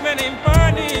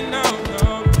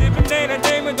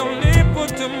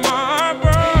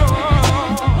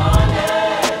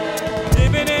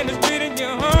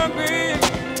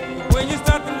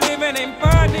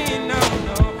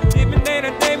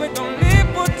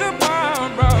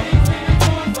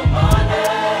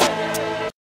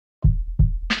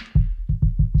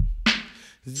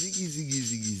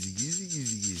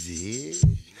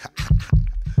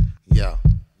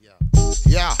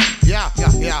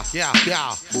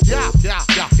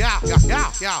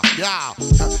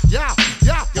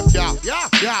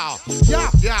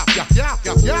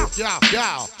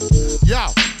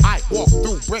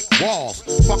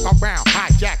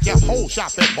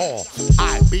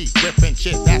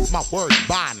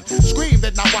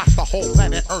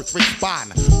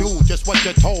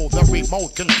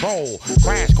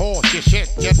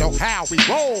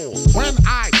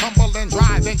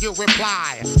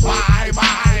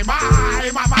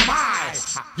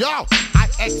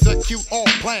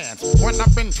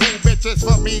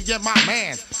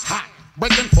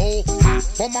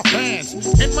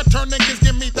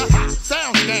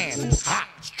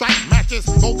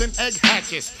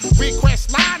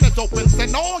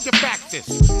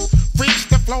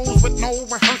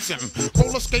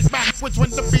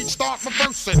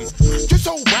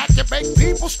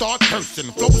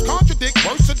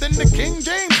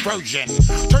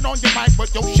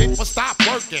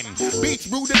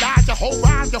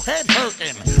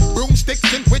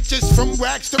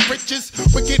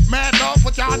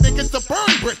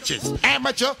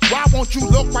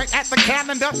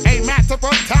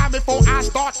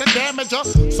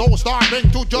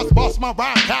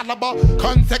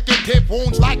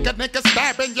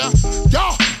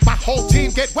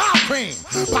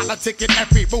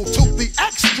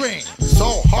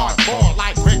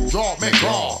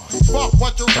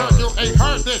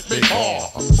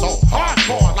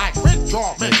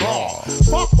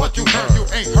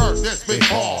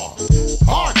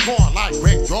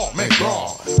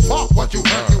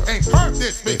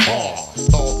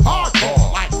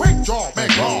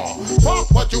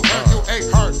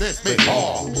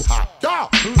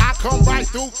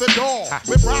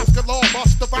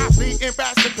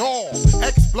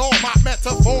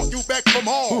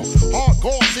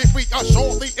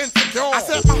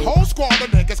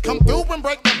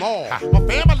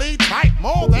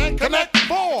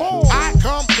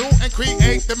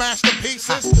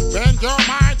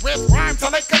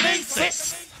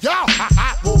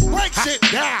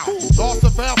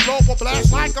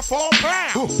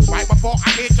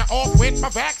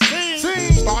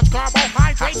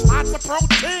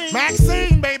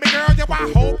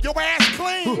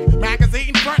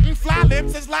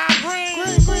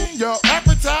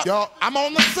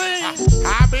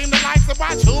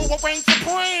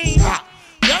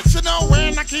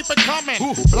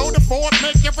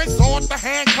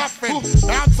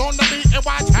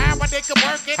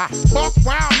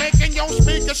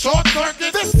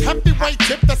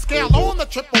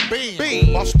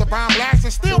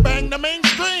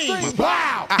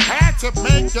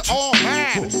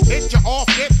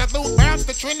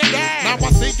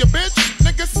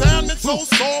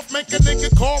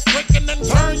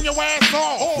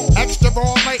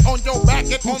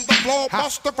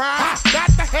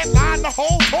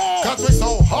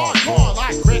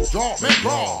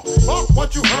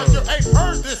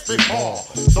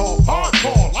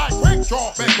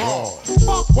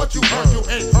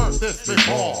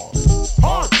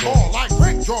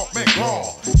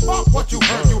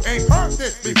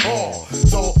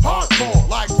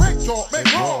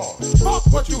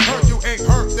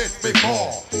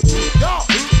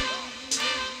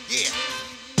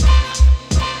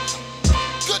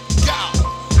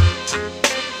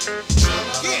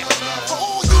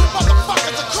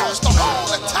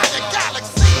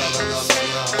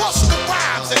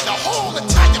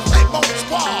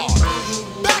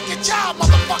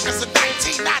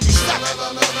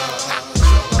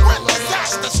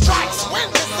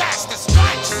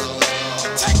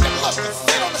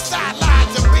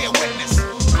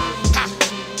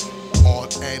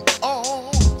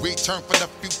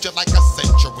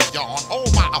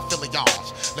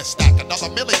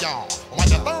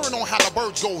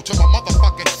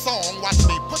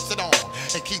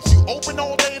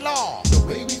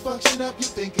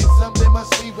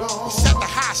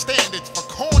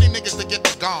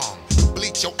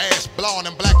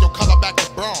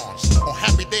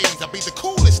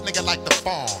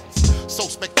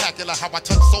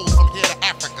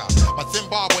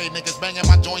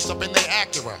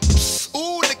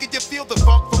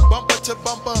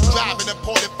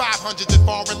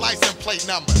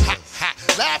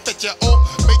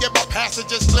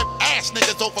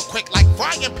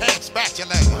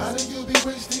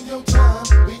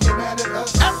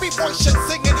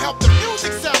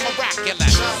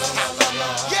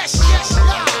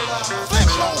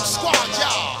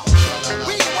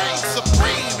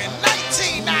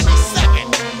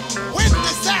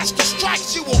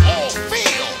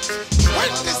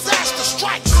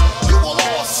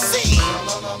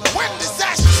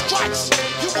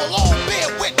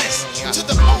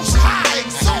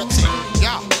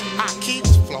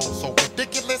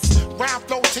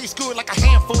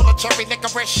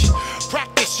fresh.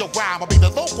 Practice your rhyme or be the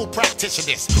local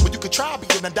practitionist. Or you could try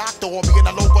being a doctor or being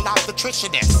a local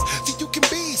obstetricianist. See, you can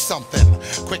be something.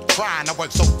 Quit trying to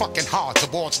work so fucking hard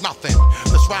towards nothing.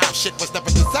 This rhyme shit was never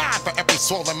designed for every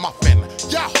swollen muffin.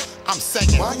 Yo, I'm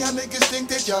saying, why y'all niggas think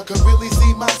that y'all can really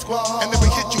see my squad? and then we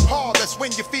hit you hard, that's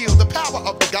when you feel the power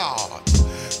of the gods.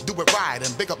 Do it right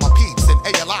and big up my peeps and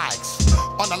ALIs.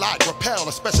 Unalike repel,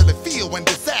 especially feel when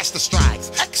disaster strikes.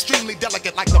 Extremely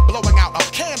delicate like the blowing out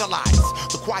of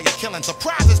candlelights. The quiet killing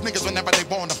surprises niggas whenever they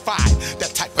wanna fight.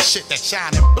 That type of shit that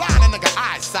shine and blind a nigga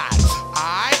eyesight.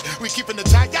 Aight, we keeping it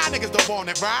tight, y'all niggas don't want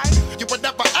it right. You would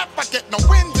never ever get no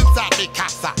wins inside mi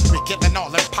casa. We killing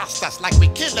all imposters like we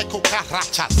killing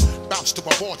cucarachas. Bounce to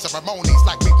award ceremonies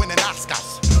like we winning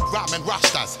Oscars. Rhyming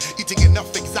rastas, eating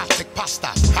enough exotic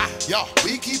pastas. Ha, yo,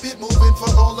 We keep it moving for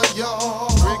all of y'all.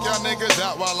 freak y'all niggas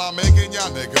out while I'm making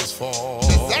y'all niggas fall.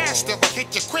 Disaster will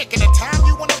hit you quick in the time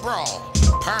you wanna brawl.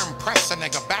 Perm press a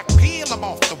nigga back, peel him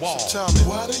off the wall. Tell me,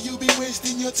 why do you be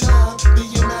wasting your time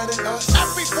being mad at us?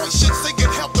 Every voice should sing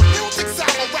and help the music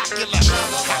sound miraculous.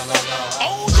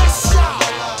 Oh yes, y'all.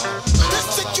 This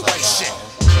situation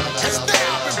has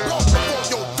now been brought before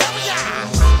your very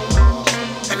eyes.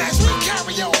 And as we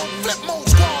carry on, Flip Mode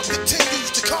Squad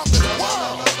continues to conquer the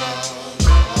world.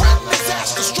 When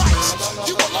disaster strikes,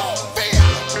 you will all fear.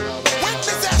 When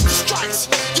disaster strikes,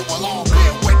 you will all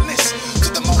bear witness to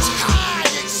the most high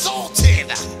exalted.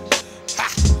 Ha.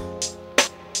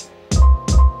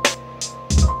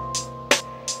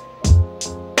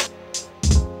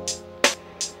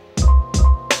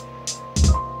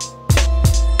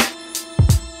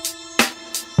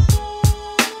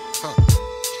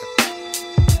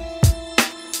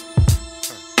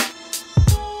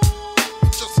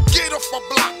 Just get off my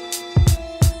block.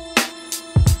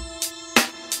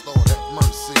 Lord have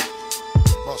mercy.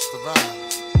 B.U.S.T.A.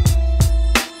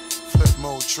 Flip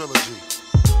Mode Trilogy.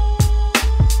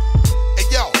 Hey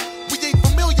yo, we ain't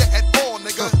familiar at all,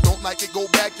 nigga. Don't like it, go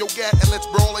back your gat and let's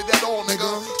brawl it that all,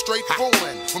 nigga. Straight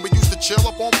rolling. When we used to chill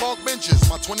up on park benches.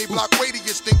 My 20-block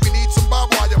radius think we need some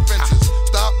barbed wire fences.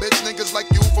 Stop bitch niggas like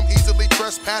you from easily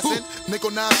trespassing.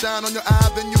 Nickel 9 shine on your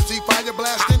eye, then you see fire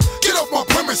blasting. Get off my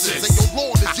premises. Say, yo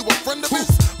Lord, is you a friend of his?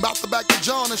 Mouth the back of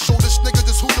John and show this nigga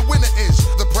just who the winner is.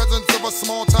 The presence of a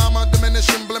small time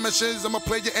diminishing blemishes. I'ma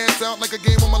play your ass out like a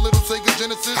game on my little Sega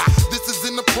Genesis. This is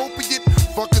inappropriate.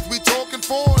 Fuck is we talking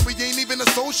for? And we ain't even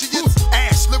associates.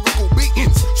 Ass lyrical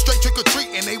beatings. Straight trick or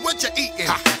treating. Hey, what you eating?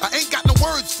 I ain't got no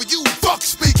words for you. Fuck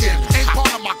speaking. Ain't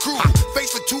part of my crew.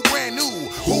 Face with 2 brand new.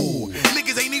 Who?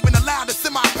 Niggas ain't even allowed to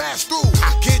semi-pass through.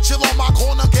 Can't chill on my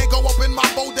corner. Can't go up in my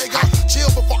bodega. Chill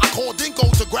before I call Dinko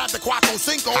to grab the Quattro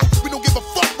Cinco. We don't give a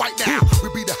fuck right now. We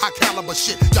be the high caliber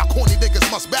shit. Y'all corny niggas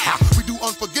must bow. We do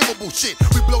unforgivable shit.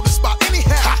 We blow the spot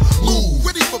anyhow. Move.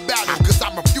 Ready for battle, cause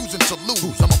I'm refusing to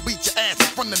lose. I'ma beat your ass in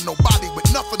front of nobody with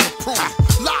nothing to prove.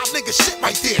 Live nigga shit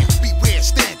right there. Beware,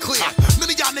 stand clear. None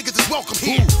of y'all niggas is welcome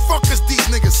here. Fuck us these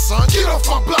niggas, son. Get off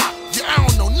my block. Yeah, I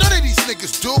don't know none of these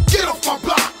niggas, dude. Get off my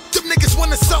block. Them niggas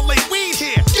wanna sell they weed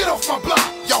here. Get off my block.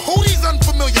 Yo, who these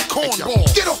unfamiliar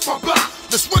cornballs? Get off my block.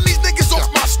 Let's run these niggas off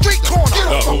my street corner. Get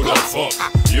off my Who the block.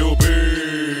 fuck you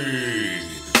be?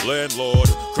 Landlord,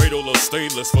 cradle of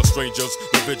stainless for strangers.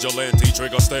 The vigilante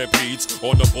trigger stampedes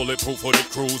on the bulletproof hooded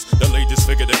crews. The latest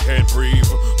figure that can't breathe.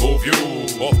 Move you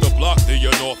off the block, the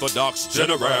unorthodox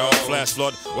general. Flash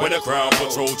flood when a crowd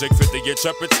patrol. Jake 50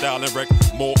 intrepid style and wreck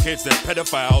more kids than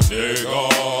pedophiles.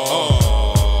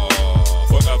 Nigga.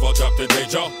 Forever trapped in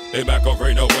danger. A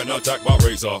Macarena when attacked by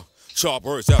razor. Sharp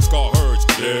words that scar herds,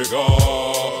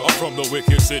 nigga. I'm from the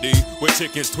wicked city where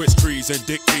chickens twist trees and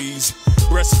dick tease.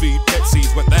 Breastfeed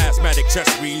Pepsis with asthmatic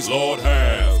chest wheeze. Lord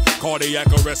have cardiac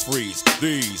arrest freeze.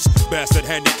 These bastard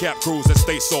handicap crews that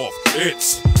stay soft.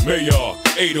 It's Mayor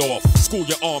Adolf. School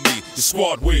your army, your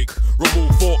squad weak.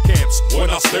 Remove 4 camps when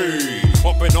I stay.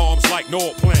 Up in arms like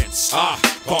no plants. I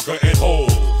conquer and hold.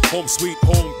 Home sweet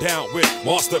home down with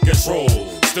monster control.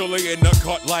 Still in the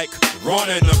cut like Ron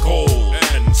and Nicole.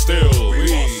 And still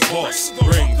we must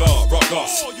bring the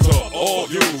ruckus to all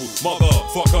you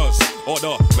motherfuckers.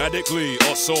 Automatically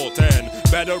assault and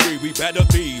battery. We better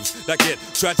thieves that get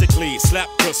tragically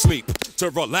slapped to sleep. To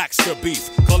relax the beef,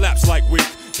 collapse like weak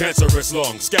cancerous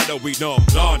lungs. Scatter we numb,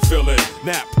 non-feeling.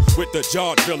 Nap with the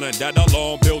John villain that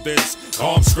alarm buildings.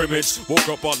 Calm scrimmage, woke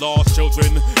up our lost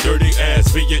children. Dirty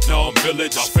ass Vietnam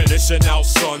village. I'm finishing out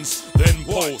sons, then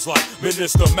pose like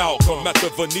Minister Malcolm at the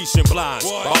Venetian blinds.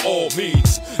 By all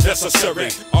means necessary,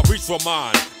 I reach for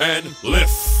mine and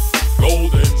lift.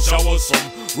 Golden showers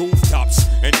from rooftops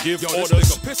and give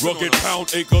orders. Rugged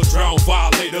pound acre drown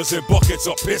violators in buckets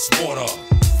of piss water.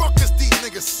 Fuck is these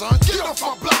niggas, son. Get off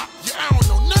my block. Yeah, I don't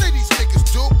know none of these niggas.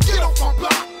 do? Get off my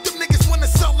block. Them niggas wanna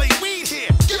sell they weed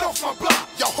here. Get off my block.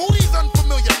 Yo, who these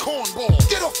unfamiliar cornballs?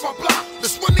 Get off my block.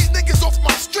 Let's run these niggas off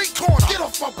my street corner. Get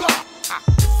off my block.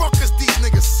 Fuck is these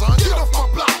niggas, son? Get off my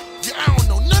block. Yeah, I don't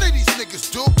know none of these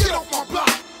niggas, dude. Get off my block.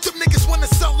 Them niggas wanna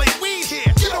sell they weed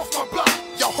here. Get off my block.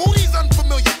 Yo, who these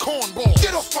unfamiliar cornballs?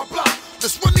 Get off my block.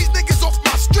 Let's run these niggas off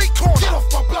my street corner. Get off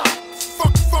my block.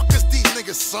 Fuck is these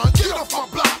niggas, son? Get off my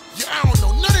block. Yeah, I don't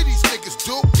know none of these niggas,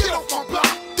 dude. Get off my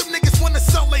block. Them niggas wanna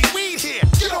sell they weed here.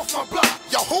 Get off my block.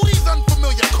 Yo, who these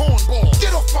unfamiliar cornballs?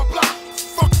 Get off my block.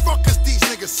 Fuck is these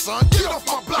niggas, son? Get off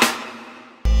my block.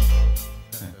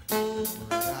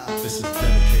 This is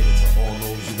dedicated to all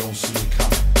those you don't see it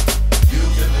coming. You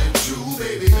can live true,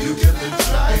 baby, you can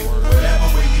live right. Whatever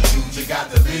way you choose, you got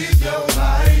to live your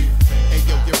life. Hey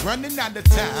yo, you're running out of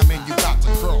time and you got to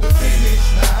cross the finish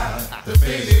line, the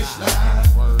finish line.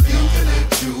 You can live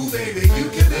true, baby, you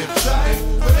can live right.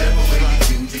 Whatever way you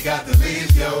choose, you got to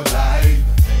live your life.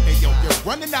 Hey yo, you're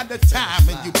running out of time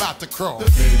and you about to cross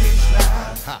the finish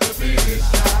line, the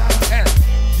finish line.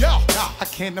 Yo, I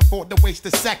can't afford to waste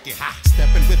a second.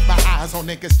 Stepping with my eyes on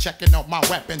niggas checking out my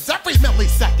weapons every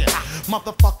millisecond.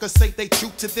 Motherfuckers say they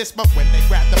true to this, but when they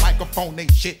grab the microphone, they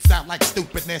shit sound like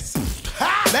stupidness.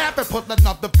 Laugh and put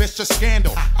another vicious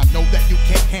scandal. I know that you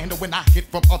can't handle when I hit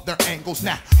from other angles.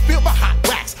 Now, feel the hot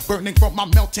wax burning from my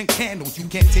melting candles. You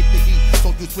can't take the heat,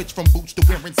 so you switch from boots to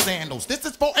wearing sandals. This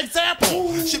is for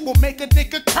example. Shit will make a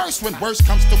nigga curse when worse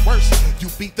comes to worse. You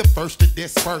be the first to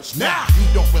disperse. Now, you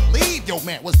don't believe your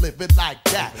man was living like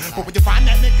that. But when you find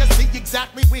that nigga, see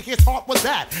exactly where his heart was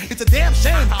at. It's a damn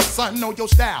shame how son know your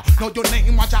style, know your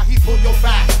name, watch how he pull your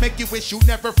back, make you wish you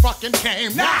never fucking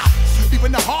came. Now,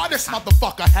 even the hardest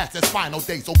motherfucker has his final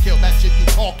day, so kill that shit you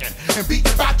talking and be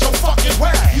about your fucking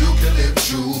way. You can live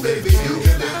true, baby, you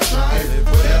can live right.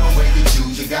 Whatever way you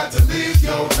choose, you got to live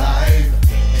your life.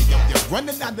 Hey yo, you're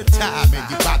running out of time and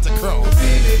you about to cross the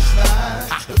finish line,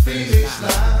 the finish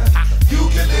line. You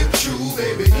can live true,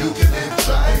 baby, you can live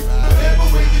right.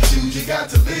 Whatever way you choose, you got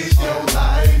to live your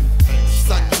life.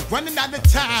 Son, you running out of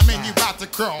time and you about to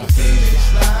cross the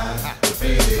finish line, the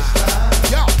finish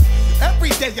line. Yo, every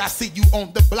day I see you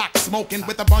on the block smoking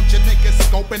with a bunch of niggas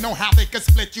scoping on how they can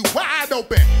split you wide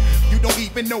open. You don't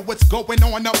even know what's going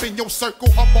on up in your circle.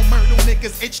 Up on Myrtle,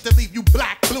 niggas itch to leave you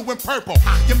black, blue, and purple.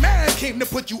 Your man came to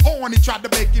put you on and tried to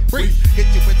make it brief. Hit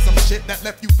you with some shit that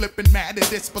left you flipping mad in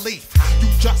disbelief. You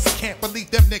just can't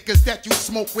believe them niggas that you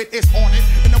smoke with is on it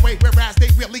in a way, whereas they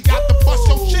really got to bust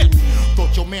your shit.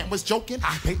 Thought your man was joking,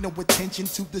 I paid no attention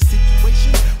to the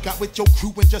situation. Got with your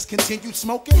crew and just continued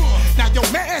smoking. Now your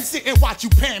man sitting watch you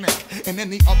panic. In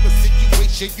any other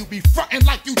situation, you be frontin'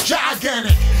 like you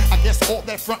gigantic. I guess all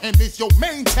that frontin' is your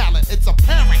main talent. It's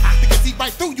apparent. They can see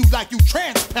right through you like you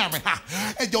transparent.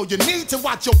 And yo, you need to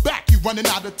watch your back. You running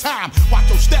out of time. Watch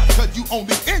your step, cause you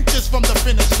only inches from the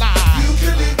finish line. You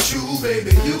can live true,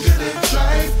 baby. You can live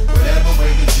right. Whatever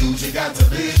way you choose, you got to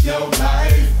live your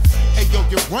life. Hey yo,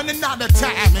 you're running out of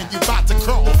time and you about to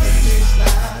cross the finish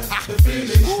line. The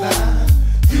finish line.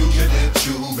 You can live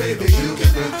true, baby, you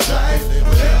can live right.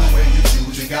 Whatever way you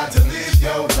choose, you got to live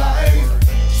your life.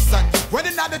 Son, you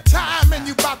running out of time and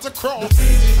you about to cross the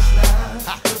finish line,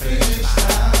 the finish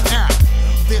line.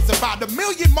 There's about 1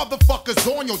 million motherfuckers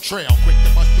on your trail, quick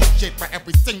to bust your shit for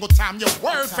every single time your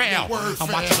word fail. I'm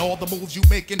watching all the moves you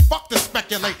making, fuck the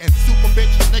speculating. Super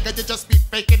bitch, nigga, you just be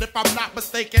faking if I'm not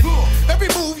mistaken. Every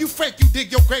move you fake, you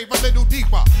dig your grave a little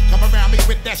deeper. Come around me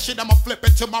with that shit, I'ma flip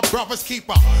it to my brother's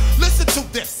keeper. Listen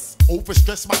to this.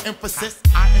 Overstress my emphasis.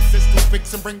 I insist to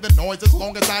fix and bring the noise as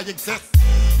long as I exist.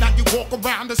 Now you walk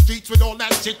around the streets with all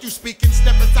that shit you speaking.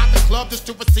 Step inside the club just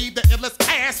to receive the illest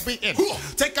ass beating.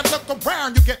 Take a look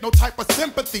around, you get no type of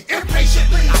sympathy.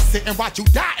 Impatiently, I sit and watch you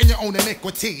die in your own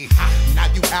iniquity.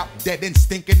 Now you out dead and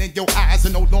stinking and your eyes are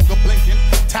no longer blinking.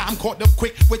 Time caught up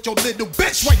quick with your little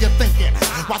bitch way you're thinking.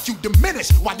 Watch you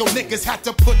diminish while your niggas had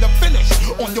to put a finish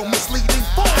on your misleading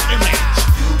false image.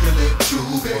 You can live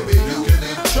true, baby, you can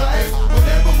live right.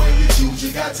 Whatever way you choose,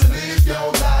 you got to live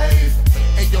your life.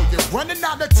 Hey yo, you're running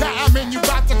out of time and you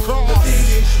about to cross the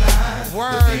finish line.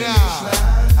 Word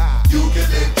up. You can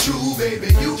live true, baby,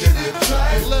 you can live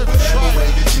right. Whatever way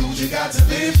you choose, you got to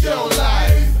live your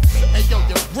life. Hey yo,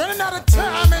 you're running out of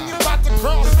time and you about to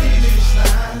cross the finish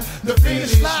line, the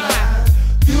finish line.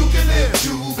 You can live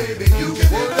true, baby, you can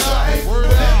live right.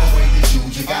 Whatever way you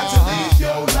choose, you got to live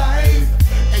your life.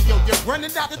 Hey yo, you're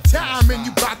running out of time and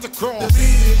you about to cross the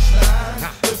finish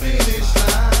line, the finish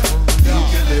line. You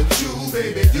can live true,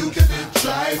 baby, you can live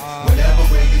right.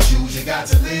 Whatever way you choose, you got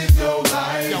to live your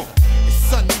life. Yo,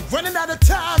 son, you running out of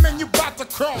time and you about to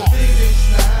cross the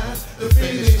finish line, the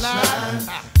finish line.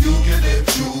 You can live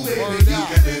true, baby, you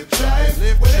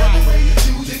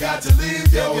got to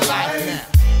live your life.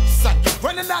 Now. Son, you're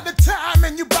running out of time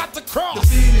and you about to cross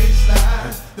The finish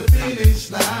line, the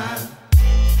finish line.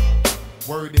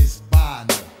 Word is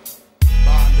bond.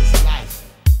 Bond is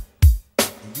life.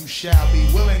 And you shall be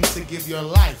willing to give your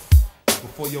life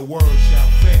before your word shall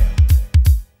fail.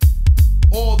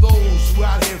 All those who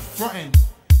out here fronting,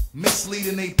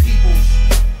 misleading their peoples,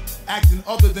 acting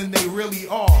other than they really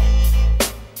are,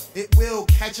 it will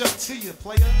catch up to you,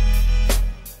 player.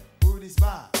 Word is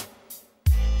bond.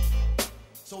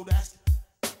 So that's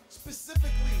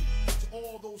specifically to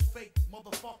all those fake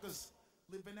motherfuckers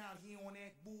living out here on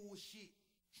that bullshit,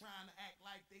 trying to act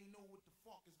like they know what the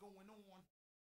fuck is going on.